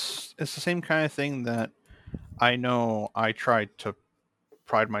 it's the same kind of thing that I know I tried to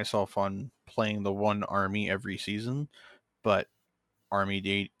pride myself on playing the one army every season, but Army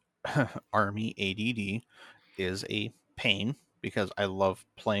D- Army ADD is a pain because I love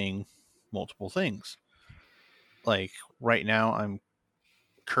playing multiple things. Like right now, I'm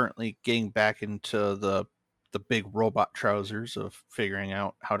currently getting back into the big robot trousers of figuring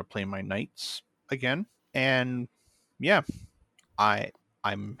out how to play my knights again. And yeah, I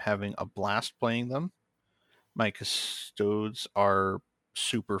I'm having a blast playing them. My custodes are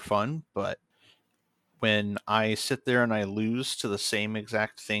super fun, but when I sit there and I lose to the same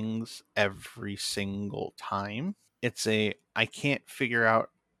exact things every single time, I can't figure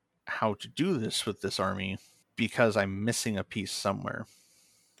out how to do this with this army because I'm missing a piece somewhere.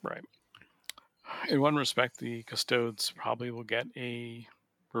 right. In one respect, the custodes probably will get a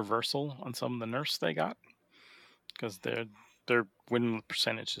reversal on some of the nerfs they got because their win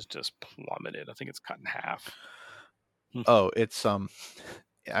percentage is just plummeted. I think it's cut in half. Hmm. Oh, it's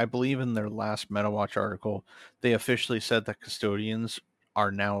I believe in their last MetaWatch article, they officially said that custodians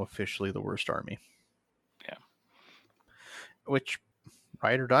are now officially the worst army. Yeah, Which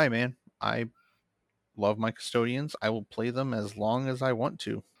ride or die, man. I love my custodians. I will play them as long as I want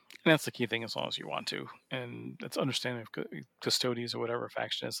to. and that's the key thing. As long as you want to, and it's understanding of custodies or whatever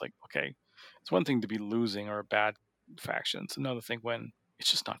faction is like. Okay, it's one thing to be losing or a bad faction. It's another thing when it's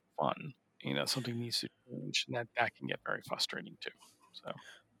just not fun. Something needs to change, and that can get very frustrating too. So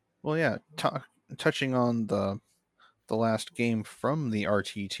Well, yeah, touching on the last game from the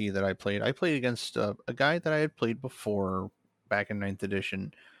RTT that I played against a guy that I had played before back in ninth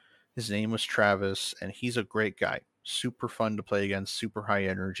edition. His name was Travis, and he's a great guy. Super fun to play against, super high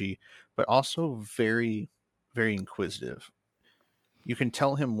energy, but also very, very inquisitive. You can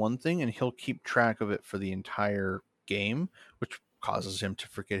tell him one thing, and he'll keep track of it for the entire game, which causes him to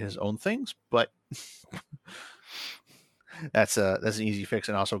forget his own things. But that's an easy fix.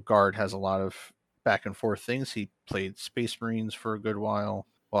 And also, Guard has a lot of back and forth things. He played Space Marines for a good while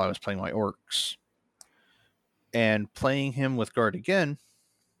I was playing my Orcs, and playing him with Guard again.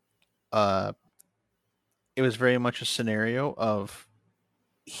 Uh, it was very much a scenario of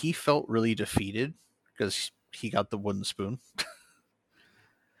he felt really defeated because he got the wooden spoon,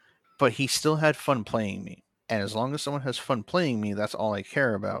 but he still had fun playing me. And as long as someone has fun playing me, that's all I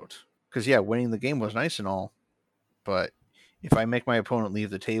care about. Because yeah, winning the game was nice and all, but if I make my opponent leave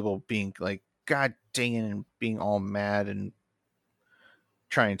the table being like, God dang it, and being all mad and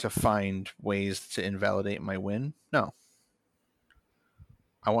trying to find ways to invalidate my win, no.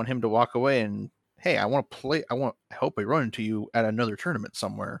 I want him to walk away and, hey, I want to play. I hope I run into you at another tournament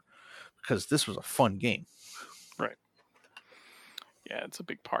somewhere because this was a fun game. right, yeah, it's a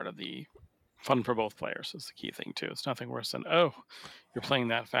big part of the fun for both players is the key thing too. It's nothing worse than you're playing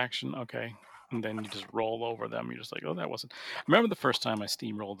that faction, okay, and then you just roll over them. You're just like, oh, that wasn't. I remember the first time I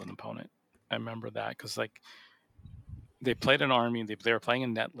steamrolled an opponent. I remember that because like they played an army, they were playing a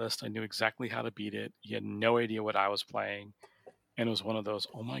net list. I knew exactly how to beat it. You had no idea what I was playing, and it was one of those.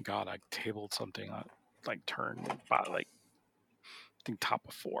 Oh my god, I tabled something on like turn by like I think top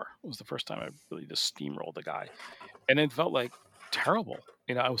of 4. It was the first time I really just steamrolled the guy, and it felt like terrible.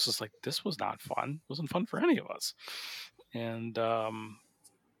 I was just like, this was not fun. It wasn't fun for any of us, and I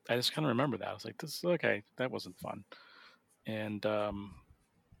just kind of remember that. I was like, this is okay. That wasn't fun, and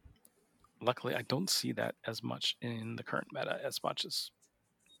luckily, I don't see that as much in the current meta as much as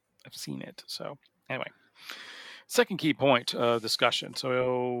I've seen it. So anyway, second key point of discussion.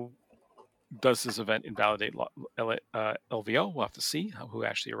 So does this event invalidate LVO? We'll have to see who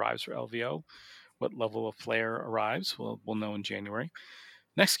actually arrives for LVO. What level of player arrives? We'll know in January.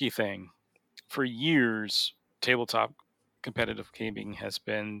 Next key thing. For years, tabletop competitive gaming has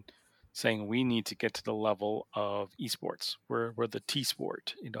been saying we need to get to the level of esports. We're the T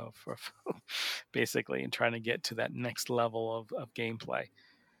sport, for basically, and trying to get to that next level of gameplay.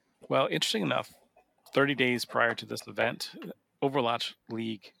 Well, interesting enough, 30 days prior to this event, Overwatch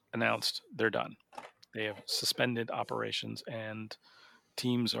League announced they're done. They have suspended operations and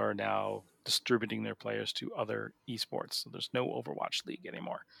teams are now distributing their players to other esports. So there's no Overwatch League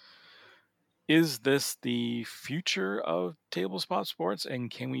anymore. Is this the future of tabletop sports,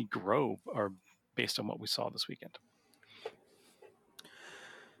 and can we grow or based on what we saw this weekend?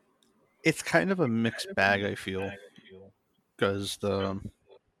 It's kind of a mixed bag, I feel, because the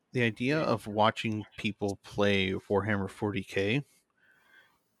idea of watching people play Warhammer 40k,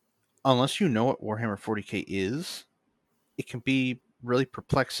 unless you know what Warhammer 40k is, it can be really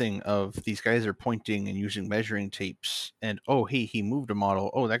perplexing. Of these guys are pointing and using measuring tapes, and oh hey, he moved a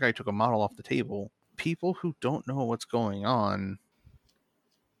model. Oh, that guy took a model off the table. People who don't know what's going on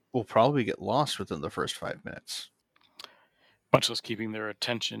will probably get lost within the first 5 minutes. Much less keeping their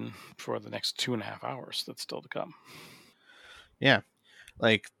attention for the next 2.5 hours that's still to come. Yeah,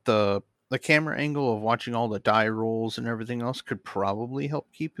 like the camera angle of watching all the die rolls and everything else could probably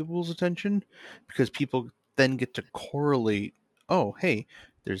help keep people's attention, because people then get to correlate, oh hey,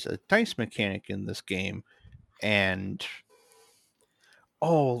 there's a dice mechanic in this game, and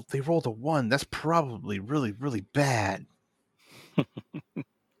oh, they rolled a 1, that's probably really really bad.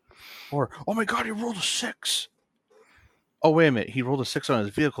 Or oh my god, he rolled a 6. Oh wait a minute, he rolled a 6 on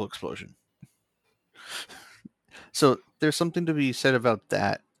his vehicle explosion. So there's something to be said about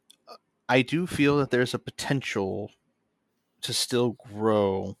that. I do feel that there's a potential to still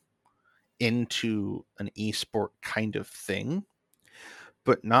grow into an esport kind of thing,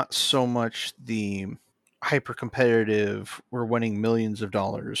 but not so much the hyper competitive, we're winning millions of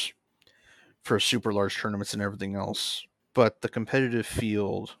dollars for super large tournaments and everything else. But the competitive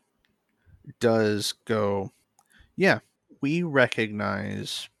field does go, yeah, we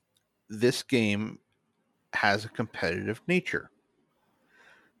recognize this game has a competitive nature.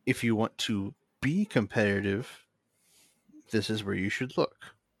 If you want to be competitive, this is where you should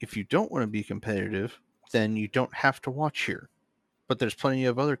look. If you don't want to be competitive, then you don't have to watch here. But there's plenty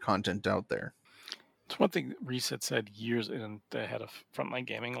of other content out there. It's one thing that Reese had said years in the head of Frontline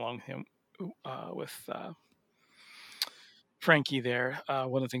Gaming along him with Frankie there.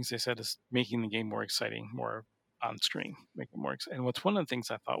 One of the things they said is making the game more exciting, more on screen, make it more exciting. And what's one of the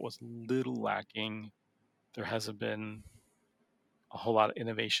things I thought was a little lacking, there hasn't been a whole lot of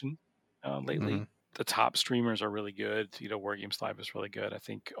innovation lately. Mm-hmm. The top streamers are really good. War Games Live is really good. I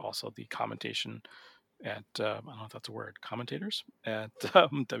think also the commentation at I don't know if that's a word, commentators at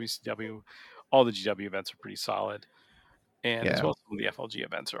WCW, all the GW events are pretty solid, and as Yeah. well as some of the FLG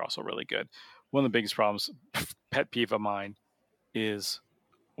events are also really good. One of the biggest problems, pet peeve of mine, is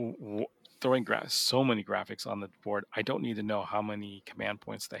throwing so many graphics on the board. I don't need to know how many command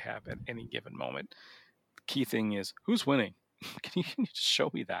points they have at any given moment. The key thing is who's winning. Can you just show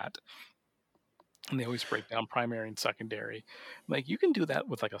me that? And they always break down primary and secondary. Like you can do that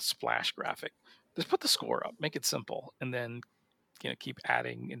with like a splash graphic. Just put the score up, make it simple, and then keep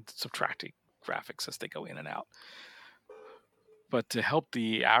adding and subtracting graphics as they go in and out. But to help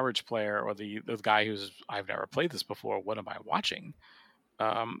the average player or the guy who's I've never played this before, what am I watching?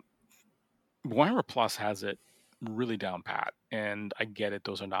 Um, Warhammer Plus has it really down pat, and I get it.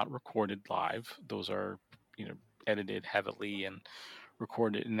 Those are not recorded live; those are edited heavily and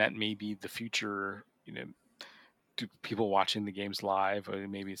recorded, and that may be the future. Do people watching the games live, or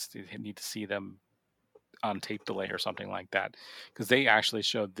maybe they need to see them on tape delay or something like that, because they actually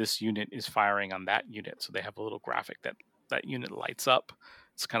showed this unit is firing on that unit, so they have a little graphic that unit lights up.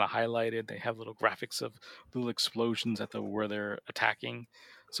 It's kind of highlighted. They have little graphics of little explosions at where they're attacking,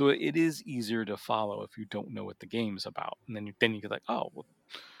 so it is easier to follow if you don't know what the game's about. And then you get like, oh, well,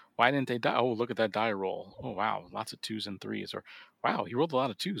 why didn't they die? Oh, look at that die roll. Oh, wow, lots of 2s and 3s. Or, wow, he rolled a lot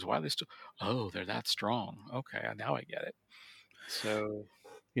of 2s. Why are they still? Oh, they're that strong. Okay, now I get it. So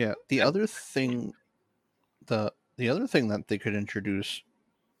Yeah. The other thing, the other thing that they could introduce,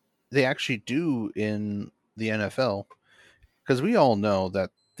 they actually do in the NFL, because we all know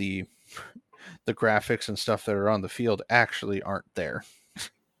that the graphics and stuff that are on the field actually aren't there.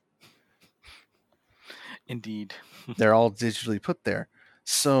 indeed, They're all digitally put there.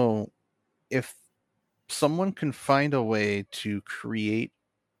 So if someone can find a way to create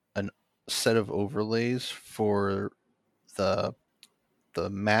a set of overlays for the the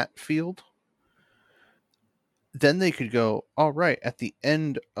mat field, then they could go, all right, at the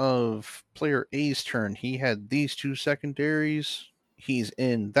end of player A's turn, he had these two secondaries. He's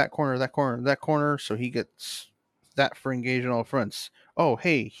in that corner, that corner, that corner, so he gets that for engaging all fronts. Oh,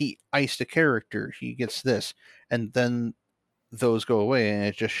 hey, he iced a character. He gets this. And then those go away, and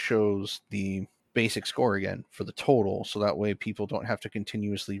it just shows the basic score again for the total, so that way people don't have to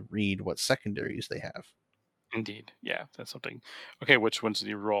continuously read what secondaries they have. indeed, yeah, that's something. Okay, which ones do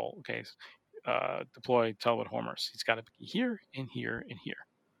you roll? Okay, deploy Talbot homers. He's got to be here and here and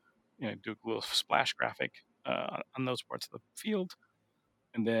here. Do a little splash graphic on those parts of the field,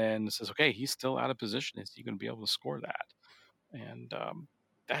 and then it says, okay, he's still out of position. Is he going to be able to score that? And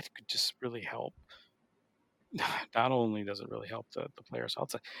that could just really help. Not only does it really help the players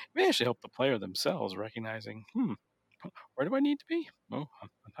outside, it may actually help the player themselves recognizing, where do I need to be? Oh, I'm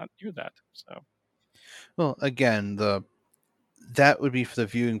not near that. So Well, again, the that would be for the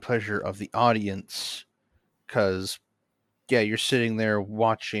viewing pleasure of the audience, because yeah, you're sitting there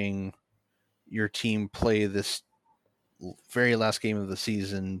watching your team play this very last game of the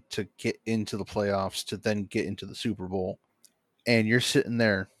season to get into the playoffs to then get into the Super Bowl, and you're sitting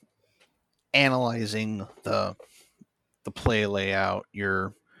there analyzing the play layout.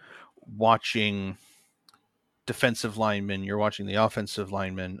 You're watching defensive linemen, you're watching the offensive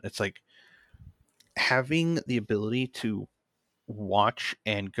linemen. It's like having the ability to watch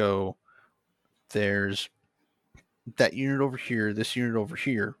and go, there's that unit over here, this unit over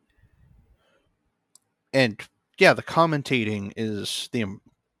here. And yeah, the commentating is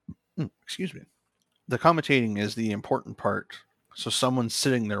excuse me. The commentating is the important part. So someone's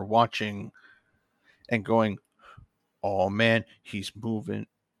sitting there watching and going, "Oh man, he's moving."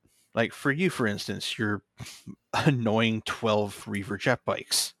 Like for you, for instance, you're annoying 12 Reaver jet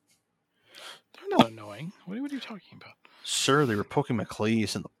bikes. they're not annoying. What are you talking about? Sir, they were poking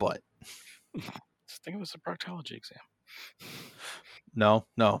McLeese in the butt. Just think of it as a proctology exam. No,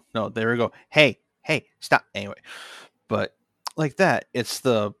 no, no. There we go. Hey, hey, stop. Anyway, but like that, it's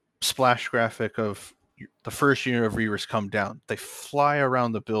the splash graphic of the first unit of Reavers come down. They fly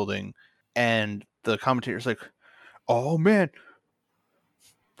around the building, and the commentator's like, "Oh man,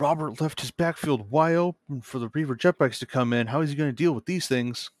 Robert left his backfield wide open for the Reaver jetbikes to come in. How is he going to deal with these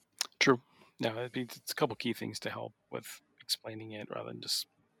things?" True. No, it's a couple key things to help with explaining it rather than just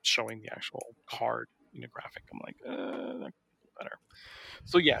showing the actual card in a graphic. I'm like, that could be better.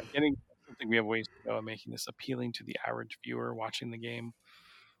 So yeah, I think we have ways to go in making this appealing to the average viewer watching the game.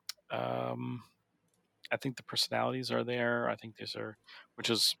 Um, I think the personalities are there. I think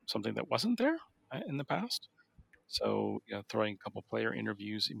which is something that wasn't there in the past. So throwing a couple player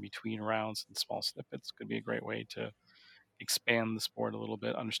interviews in between rounds and small snippets could be a great way to expand the sport a little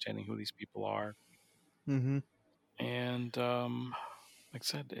bit, understanding who these people are. Mm-hmm. And like I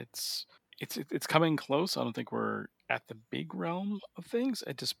said, it's coming close. I don't think we're at the big realm of things.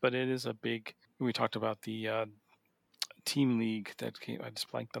 But it is a big. We talked about the team league that came. I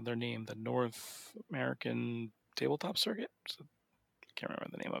just blanked on their name. The North American Tabletop Circuit. So I can't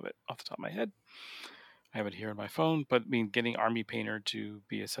remember the name of it off the top of my head. I have it here on my phone. But I mean, getting Army Painter to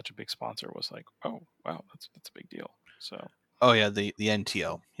be such a big sponsor was like, oh wow, that's a big deal. So Oh yeah, the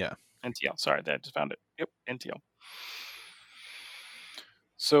NTL. Yeah. NTL. Sorry, I just found it. Yep, NTL.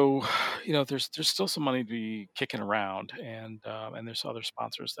 So, there's still some money to be kicking around, and there's other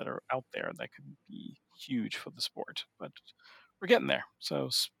sponsors that are out there that could be huge for the sport, but we're getting there.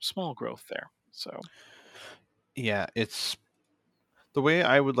 So small growth there. So Yeah, it's the way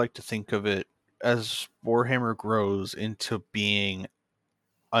I would like to think of it. As Warhammer grows into being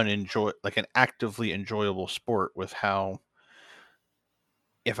an actively enjoyable sport, with how,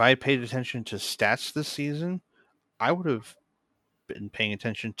 if I had paid attention to stats this season, I would have been paying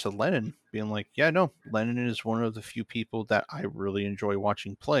attention to Lennon, being like, yeah, no, Lennon is one of the few people that I really enjoy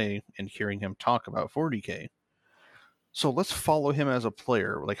watching play and hearing him talk about 40K. So let's follow him as a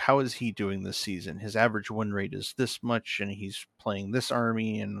player. Like, how is he doing this season? His average win rate is this much, and he's playing this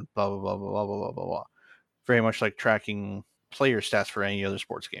army, and blah blah blah blah blah blah blah blah. Very much like tracking player stats for any other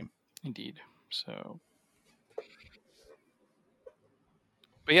sports game. Indeed. So,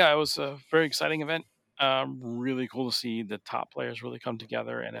 but yeah, it was a very exciting event. Really cool to see the top players really come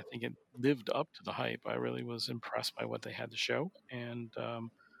together, and I think it lived up to the hype. I really was impressed by what they had to show, and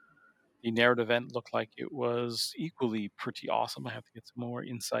the narrative event looked like it was equally pretty awesome. I have to get some more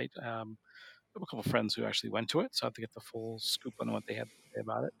insight. I have a couple of friends who actually went to it, so I have to get the full scoop on what they had to say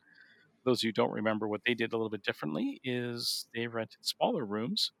about it. Those of you who don't remember, what they did a little bit differently is they rented smaller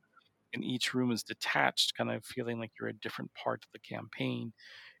rooms, and each room is detached, kind of feeling like you're a different part of the campaign.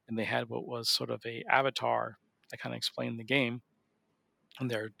 And they had what was sort of a avatar that kind of explained the game, and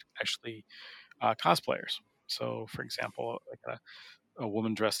they're actually cosplayers. So, for example, like a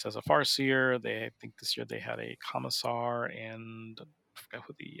woman dressed as a farseer. They, I think this year they had a commissar, and I forgot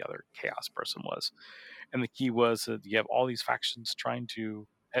who the other chaos person was. And the key was that you have all these factions trying to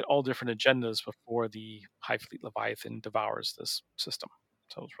had all different agendas before the High Fleet Leviathan devours this system.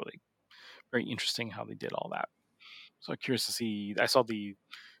 So it was really very interesting how they did all that. So I'm curious to see. I saw the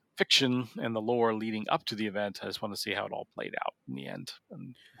fiction and the lore leading up to the event. I just want to see how it all played out in the end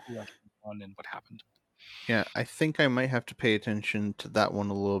and who actually won and what happened. Yeah, I think I might have to pay attention to that one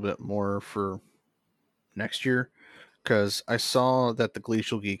a little bit more for next year because I saw that the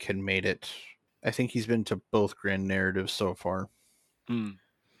Glacial Geek had made it. I think he's been to both grand narratives so far, Mm.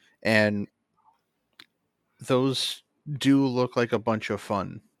 and those do look like a bunch of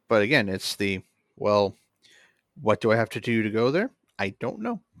fun. But again, it's the, well, what do I have to do to go there? I don't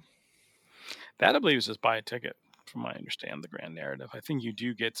know. That I believe is just buy a ticket, from what I understand the grand narrative. I think you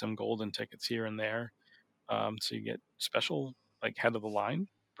do get some golden tickets here and there. So you get special, like head of the line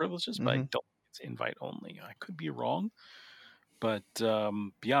privileges, but I Hmm. don't think it's invite only. I could be wrong. But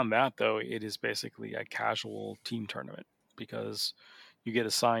beyond that, though, it is basically a casual team tournament because you get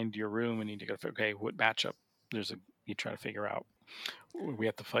assigned your room and you need to go, okay, what matchup? You try to figure out. We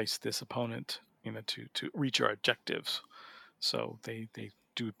have to face this opponent, to reach our objectives. So they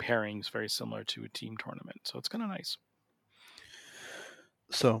do pairings very similar to a team tournament. So it's kind of nice.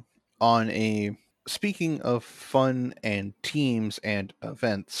 So, on a speaking of fun and teams and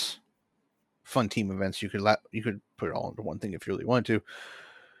events, fun team events, you could put it all into one thing if you really want to.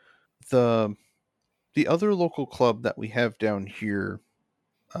 The the other local club that we have down here,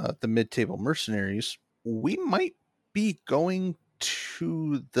 the Mid Table Mercenaries, we might be going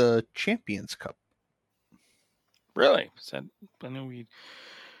to the Champions Cup. Really, I know we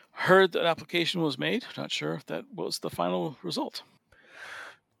heard that application was made. Not sure if that was the final result.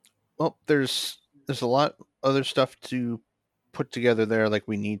 Well, there's a lot other stuff to put together there. Like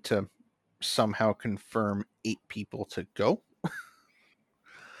we need to somehow confirm 8 people to go,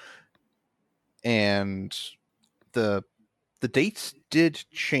 and the the dates did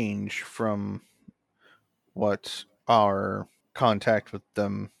change from what our contact with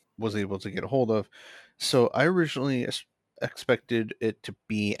them was able to get a hold of. So I originally expected it to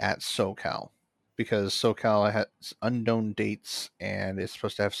be at SoCal because SoCal has unknown dates and it's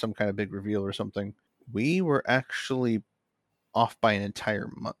supposed to have some kind of big reveal or something. We were actually off by an entire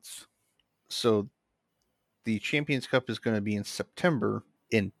month. So the Champions Cup is going to be in September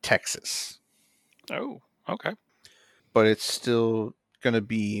in Texas, Oh, okay. but it's still going to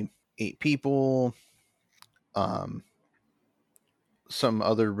be 8 people. Um, some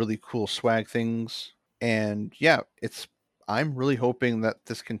other really cool swag things. And yeah, I'm really hoping that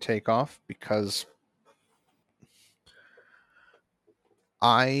this can take off because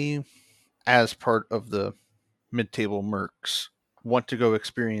I, as part of the mid-table mercs, want to go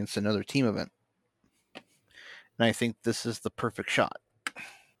experience another team event. And I think this is the perfect shot.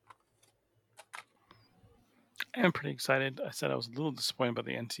 I'm pretty excited. I said I was a little disappointed by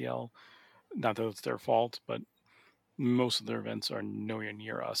the NTL. Not that it's their fault, but most of their events are nowhere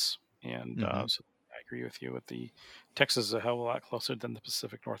near us. And Hmm. so I agree with you. With the Texas is a hell of a lot closer than the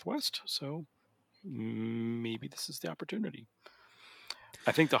Pacific Northwest. So maybe this is the opportunity.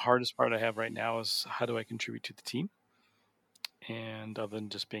 I think the hardest part I have right now is how do I contribute to the team, and other than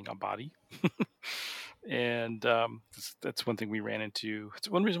just being a body. And that's one thing we ran into. It's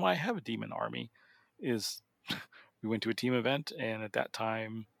one reason why I have a demon army, is we went to a team event, and at that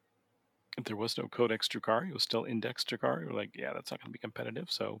time there was no Codex Drukari. It was still Index Drukari. We're like, yeah, that's not going to be competitive.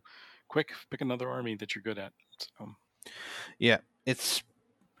 So, quick, pick another army that you're good at. So, Yeah, it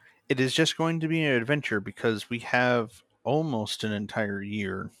is just going to be an adventure because we have almost an entire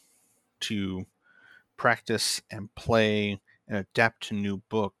year to practice and play and adapt to new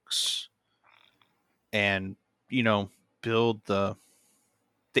books and build the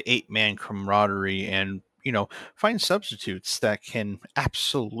 8-man camaraderie and find substitutes that can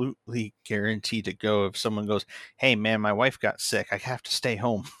absolutely guarantee to go if someone goes, hey man, my wife got sick, I have to stay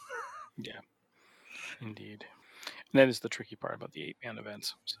home. Yeah, indeed. And that is the tricky part about the 8-man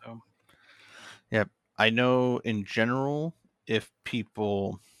events. So Yep. I know in general, if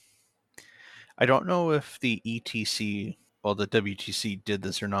people, I don't know if the ETC, well, the WTC did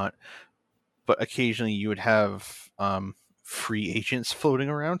this or not, but occasionally you would have free agents floating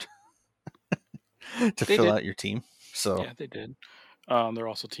around to they fill did. out your team. So, Yeah, they did. There are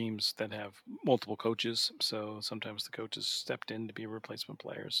also teams that have multiple coaches, so sometimes the coaches stepped in to be replacement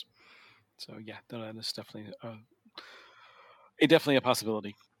players. So yeah, that is definitely a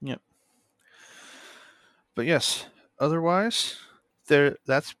possibility. yeah. But yes, otherwise,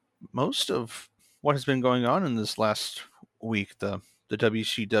 that's most of what has been going on in this last week. The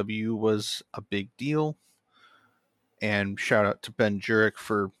WCW was a big deal, and shout out to Ben Jurek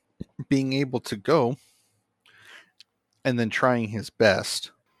for being able to go and then trying his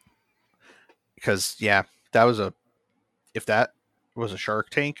best. Because yeah, that was a if that was a Shark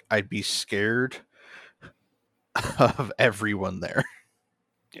Tank, I'd be scared of everyone there.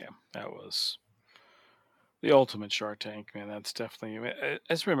 Yeah, that was the ultimate Shark Tank, man. That's definitely. I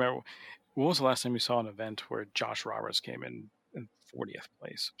just remember, when was the last time you saw an event where Josh Roberts came in 40th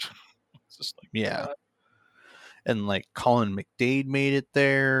place? It's just like Yeah. what? And like Colin McDade made it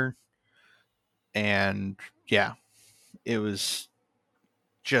there. And yeah, it was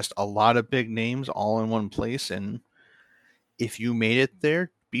just a lot of big names all in one place. And if you made it there,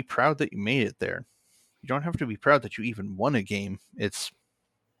 be proud that you made it there. You don't have to be proud that you even won a game. It's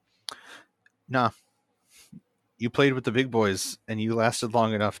nah, you played with the big boys and you lasted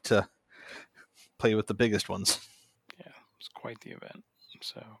long enough to play with the biggest ones. Yeah, it's quite the event.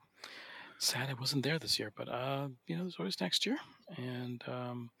 So sad I wasn't there this year, but there's always next year, and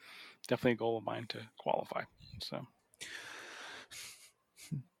definitely a goal of mine to qualify. So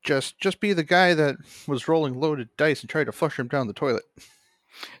Just be the guy that was rolling loaded dice and tried to flush him down the toilet.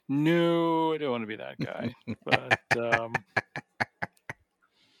 no, I don't want to be that guy, but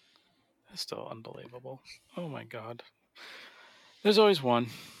that's still unbelievable. Oh my god, there's always one.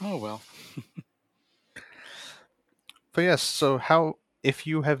 Oh well. But yes, so how if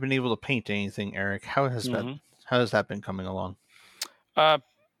you have been able to paint anything, Eric, hmm how has that been coming along? Uh,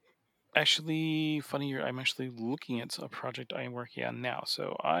 actually, funny, I'm actually looking at a project I am working on now.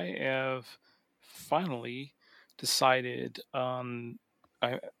 So I have finally decided on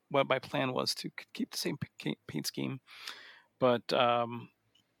what my plan was to keep the same paint scheme, but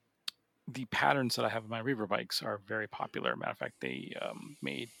the patterns that I have in my Reaver bikes are very popular. Matter of fact, they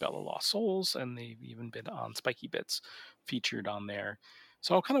made Bella Lost Souls, and they've even been on Spiky Bits, featured on there.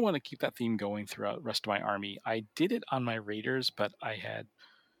 So I kind of want to keep that theme going throughout the rest of my army. I did it on my Raiders, but I had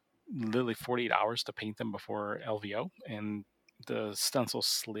literally 48 hours to paint them before LVO, and the stencil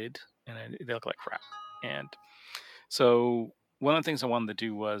slid, and they look like crap. And so one of the things I wanted to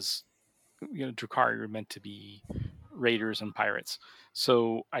do was, Drukhari were meant to be raiders and pirates,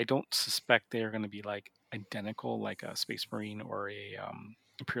 so I don't suspect they're going to be like identical, like a Space Marine or a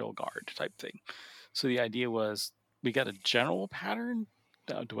Imperial Guard type thing. So the idea was, we got a general pattern.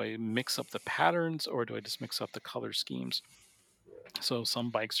 Do I mix up the patterns, or do I just mix up the color schemes? So some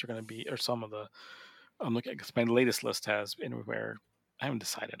bikes are going to be, or some of the, I'm looking, because my latest list has anywhere. I haven't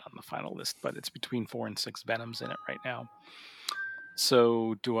decided on the final list, but it's between 4 and 6 Venoms in it right now.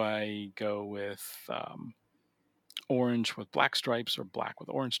 So do I go with orange with black stripes or black with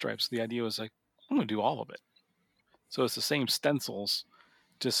orange stripes? The idea was like, I'm going to do all of it. So it's the same stencils,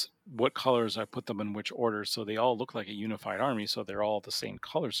 just what colors I put them in which order, so they all look like a unified army. So they're all the same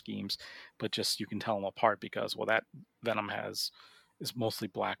color schemes, but just you can tell them apart because, well, that Venom is mostly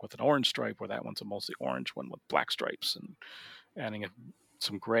black with an orange stripe, where that one's a mostly orange one with black stripes, and adding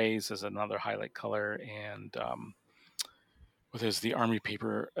some grays as another highlight color, and there's the army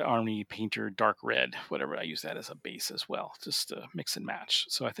painter dark red, whatever. I use that as a base as well, just to mix and match.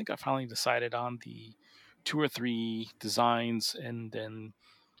 So I think I finally decided on the 2 or 3 designs, and then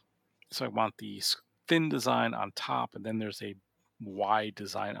so I want the thin design on top, and then there's a wide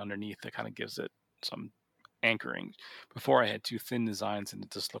design underneath that kind of gives it some anchoring. Before, I had 2 thin designs, and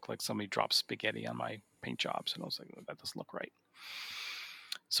it just looked like somebody dropped spaghetti on my paint jobs, and I was like, that doesn't look right.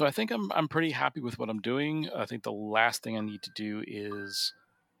 So I think I'm pretty happy with what I'm doing. I think the last thing I need to do is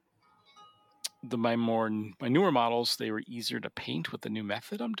my newer models. They were easier to paint with the new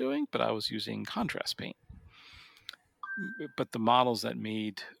method I'm doing, but I was using contrast paint. But the models that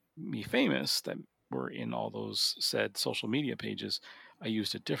made me famous, that were in all those said social media pages, I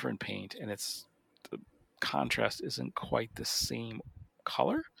used a different paint, and the contrast isn't quite the same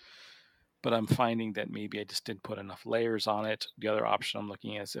color. but I'm finding that maybe I just didn't put enough layers on it. The other option I'm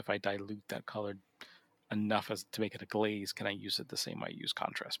looking at is if I dilute that color enough as to make it a glaze, can I use it the same way I use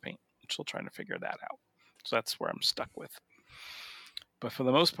contrast paint? I'm still trying to figure that out. So that's where I'm stuck with. But for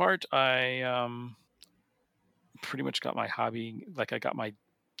the most part, I pretty much got my hobby, like I got my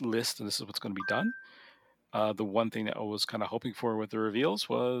list and this is what's going to be done. The one thing that I was kind of hoping for with the reveals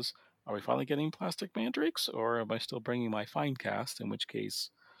was, are we finally getting plastic mandrakes, or am I still bringing my fine cast? In which case,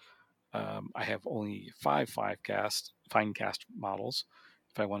 I have only five fine cast models.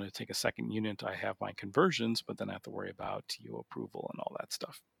 If I wanted to take a second unit, I have my conversions, but then I have to worry about TO approval and all that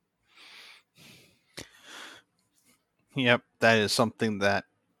stuff. Yep, that is something that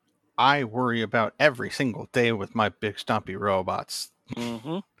I worry about every single day with my big stompy robots.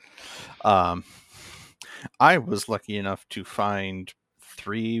 Mm-hmm. I was lucky enough to find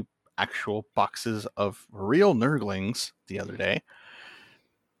 3 actual boxes of real Nurglings the other day.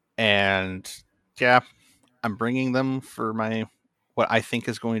 And yeah, I'm bringing them for my what I think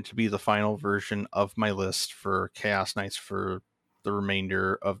is going to be the final version of my list for Chaos Knights for the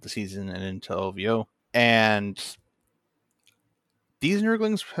remainder of the season and into LVO. And these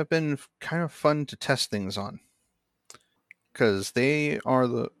Nurglings have been kind of fun to test things on because they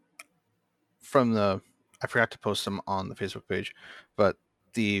are I forgot to post them on the Facebook page, but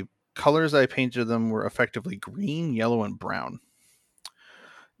the colors I painted them were effectively green, yellow, and brown.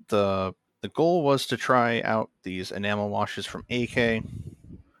 The goal was to try out these enamel washes from AK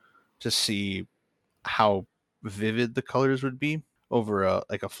to see how vivid the colors would be over a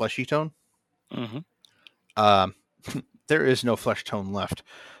fleshy tone. Mm-hmm. Um, there is no flesh tone left.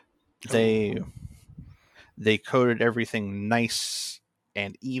 They Oh. they coated everything nice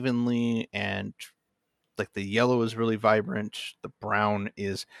and evenly, and like the yellow is really vibrant. The brown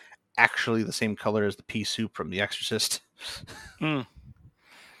is actually the same color as the pea soup from The Exorcist. Mm.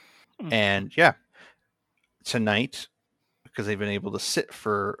 And yeah, tonight, because they've been able to sit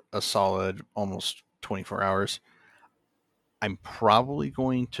for a solid almost 24 hours, I'm probably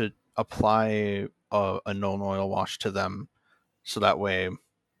going to apply a known oil wash to them so that way,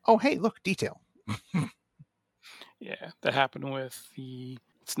 oh, hey, look, detail. Yeah, that happened with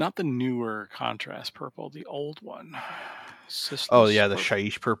it's not the newer contrast purple, the old one. Oh, Sisters yeah, the purple.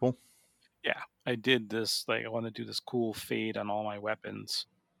 Shaiish purple. Yeah, I did this. Like, I want to do this cool fade on all my weapons,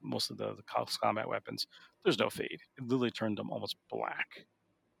 most of the close combat weapons. There's no fade. It literally turned them almost black.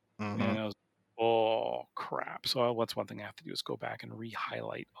 Mm-hmm. And I was, oh crap. So what's one thing I have to do is go back and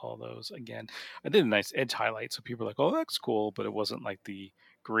re-highlight all those again. I did a nice edge highlight, so people are like, oh, that's cool, but it wasn't like the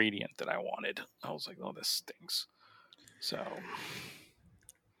gradient that I wanted. I was like, oh, this stinks. So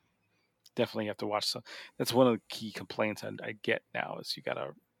definitely have to watch some. That's one of the key complaints I get now is you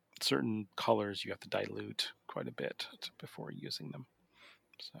gotta certain colors you have to dilute quite a bit before using them.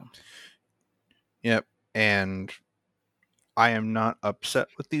 So Yep. And I am not upset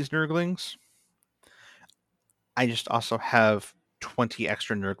with these Nurglings. I just also have 20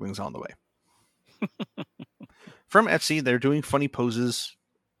 extra Nurglings on the way. From Etsy, they're doing funny poses.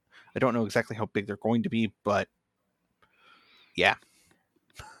 I don't know exactly how big they're going to be, but yeah.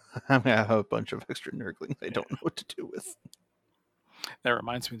 I'm going to have a bunch of extra Nurglings I yeah, don't know what to do with. that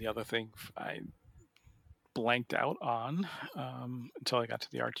reminds me of the other thing I blanked out on until I got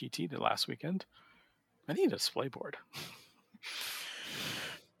to the RTT the last weekend. I need a display board.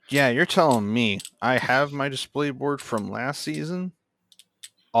 Yeah, you're telling me. I have my display board from last season.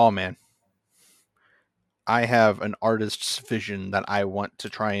 Oh, man. I have an artist's vision that I want to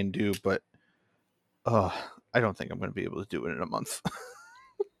try and do, but I don't think I'm going to be able to do it in a month.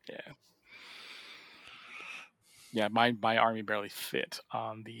 Yeah. Yeah, my army barely fit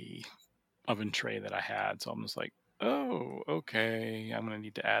on the oven tray that I had, so I'm just like, oh, okay. I'm gonna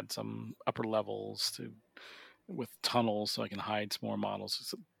need to add some upper levels to with tunnels so I can hide some more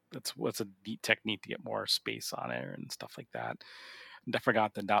models. That's what's a neat technique to get more space on air and stuff like that. And I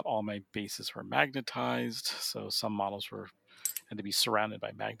forgot that not all my bases were magnetized, so some models were had to be surrounded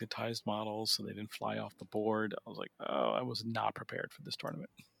by magnetized models so they didn't fly off the board. I was like, oh, I was not prepared for this tournament.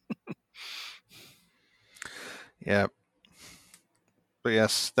 Yeah. But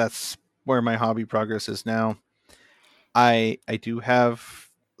yes, that's where my hobby progress is now. I do have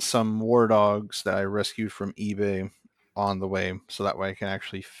some war dogs that I rescued from eBay on the way, so that way I can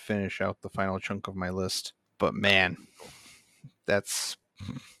actually finish out the final chunk of my list. But man, that's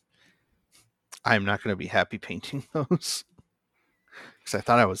I'm not going to be happy painting those because I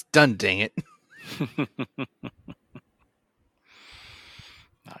thought I was done. Dang it!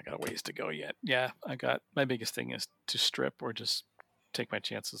 I got a ways to go yet. Yeah, I got my biggest thing is to strip or just take my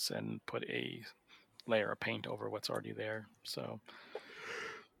chances and put a layer of paint over what's already there. So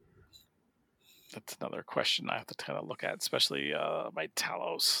That's another question I have to kind of look at, especially my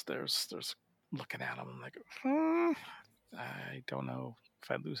Talos. There's looking at them, I'm like, I don't know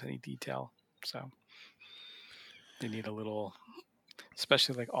if I lose any detail. So they need a little,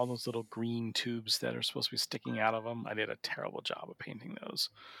 especially like all those little green tubes that are supposed to be sticking out of them. I did a terrible job of painting those.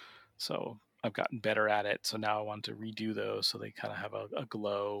 So I've gotten better at it. So now I want to redo those so they kind of have a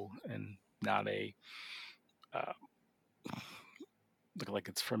glow and not a look like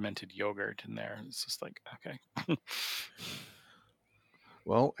it's fermented yogurt in there. It's just like, okay.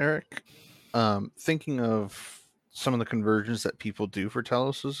 Well, Eric, thinking of some of the conversions that people do for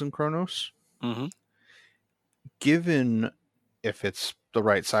Taloses and Chronos, Mm-hmm. given if it's the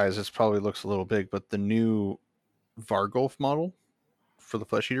right size, it probably looks a little big, but the new Vargolf model for the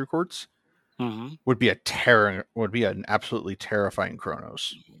Flesh Eater Quartz Mm-hmm. would be an absolutely terrifying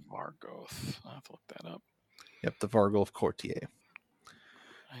Chronos. Vargoth. I'll have to look that up. Yep, the Vargolf Courtier.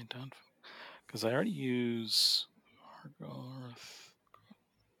 I don't, because I already use Vargoth.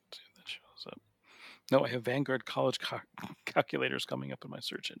 See if that shows up. No, I have Vanguard College calculators coming up in my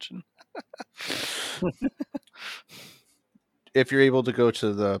search engine. If you're able to go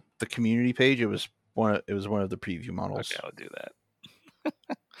to the community page, it was one of the preview models. Okay, I'll do that.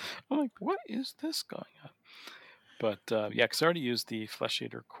 I'm like, what is this going on? But yeah, because I already used the Flesh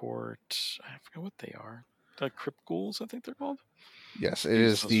Eater Court. I forget what they are. The Crypt Ghouls, I think they're called. Yes, it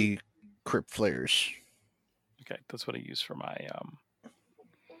is the Crypt Flares. Okay, that's what I use for my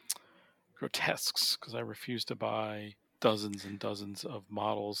grotesques, because I refuse to buy dozens and dozens of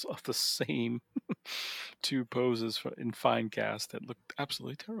models of the same two poses in fine cast that looked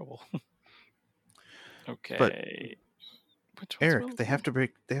absolutely terrible. Okay. But Eric, they have to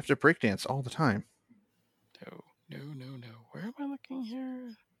break dance all the time. No. Where am I looking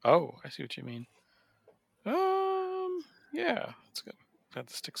here? Oh, I see what you mean. Yeah, that's good. I have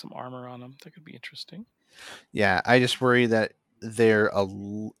to stick some armor on them. That could be interesting. Yeah, I just worry that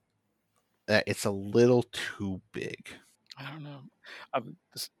that it's a little too big. I don't know. I'm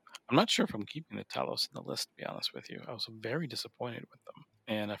not sure if I'm keeping the Talos in the list, to be honest with you. I was very disappointed with them.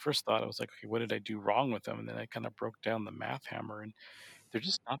 And I first thought, I was like, okay, what did I do wrong with them? And then I kind of broke down the math hammer, and they're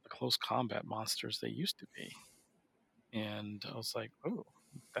just not the close combat monsters they used to be. And I was like, oh,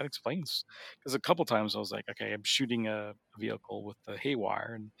 that explains. Because a couple times I was like, okay, I'm shooting a vehicle with the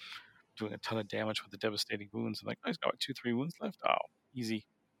haywire and doing a ton of damage with the devastating wounds. I'm like, oh, he's got 2-3 wounds left. Oh, easy.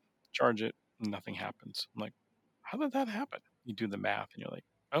 Charge it. And nothing happens. I'm like, how did that happen? You do the math and you're like,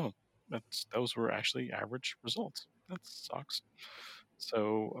 oh, those were actually average results. That sucks.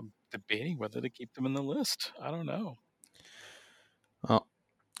 So I'm debating whether to keep them in the list. I don't know. Well,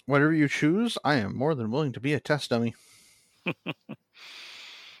 whatever you choose, I am more than willing to be a test dummy.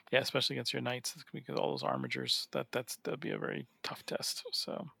 Yeah, especially against your knights, because all those armigers. That'd be a very tough test.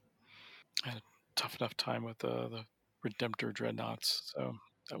 So I had a tough enough time with the Redemptor dreadnoughts. So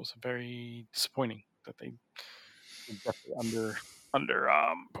that was very disappointing that they definitely under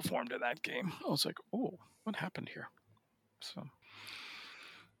performed in that game. I was like, oh, what happened here? So,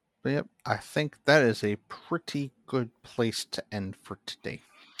 but yep, I think that is a pretty good place to end for today.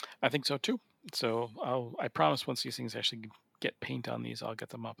 I think so too. So I promise once these things actually get paint on these, I'll get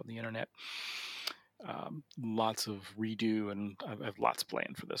them up on the internet. Lots of redo, and I have lots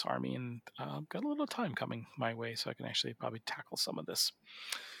planned for this army, and got a little time coming my way, so I can actually probably tackle some of this.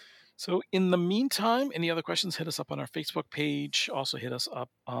 So in the meantime, any other questions, hit us up on our Facebook page. Also hit us up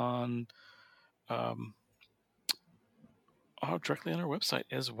on directly on our website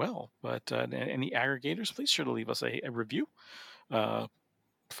as well. But any aggregators, please sure to leave us a review.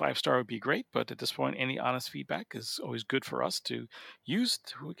 5-star would be great, but at this point, any honest feedback is always good for us to use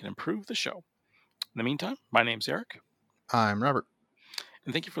so we can improve the show. In the meantime, my name's Eric. I'm Robert.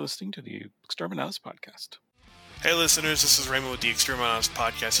 And thank you for listening to the Exterminatus Podcast. Hey listeners, this is Raymond with the Exterminatus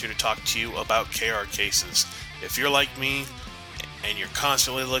Podcast here to talk to you about KR cases. If you're like me and you're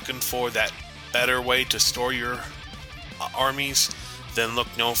constantly looking for that better way to store your armies, then look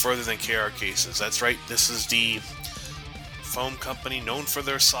no further than KR cases. That's right, this is the foam company known for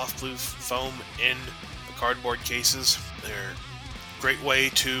their soft blue foam in the cardboard cases. They're a great way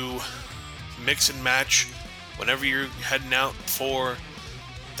to mix and match whenever you're heading out for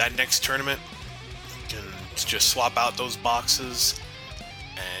that next tournament. You can just swap out those boxes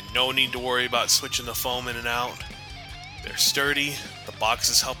and no need to worry about switching the foam in and out. They're sturdy, the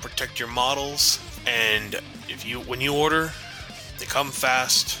boxes help protect your models, and when you order, they come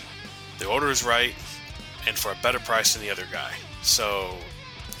fast, the order is right, and for a better price than the other guy. So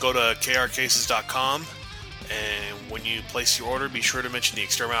go to krcases.com, and when you place your order, be sure to mention the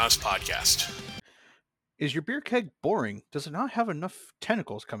Exterminatus Podcast. Is your beer keg boring? Does it not have enough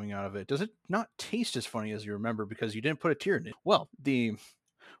tentacles coming out of it? Does it not taste as funny as you remember because you didn't put a tear in it? Well, the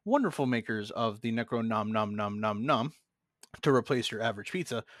wonderful makers of the Necro Nom Nom Nom Nom Nom, to replace your average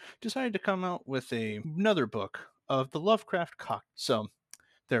pizza, decided to come out with another book of the Lovecraft cocktail. So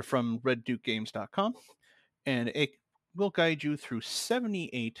they're from reddukegames.com, and it will guide you through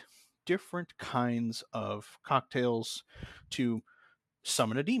 78 different kinds of cocktails to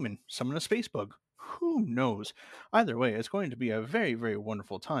summon a demon, summon a space bug. Who knows? Either way, it's going to be a very, very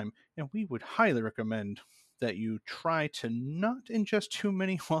wonderful time, and we would highly recommend that you try to not ingest too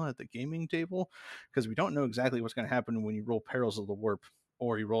many while at the gaming table, because we don't know exactly what's going to happen when you roll Perils of the Warp,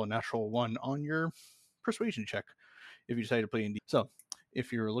 or you roll a natural 1 on your persuasion check if you decide to play in. So,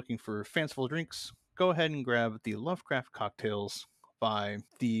 if you're looking for fanciful drinks, go ahead and grab the Lovecraft cocktails by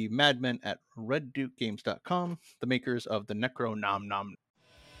the madmen at reddukegames.com, the makers of the Necro Nom Nom.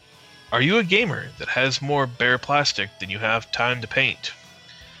 Are you a gamer that has more bare plastic than you have time to paint?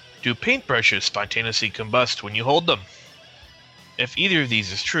 Do paintbrushes spontaneously combust when you hold them? If either of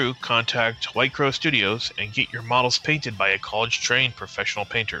these is true, contact White Crow Studios and get your models painted by a college-trained professional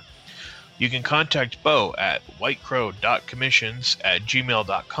painter. You can contact Bo at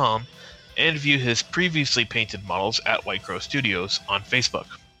whitecrow.commissions@gmail.com and view his previously painted models at White Crow Studios on Facebook.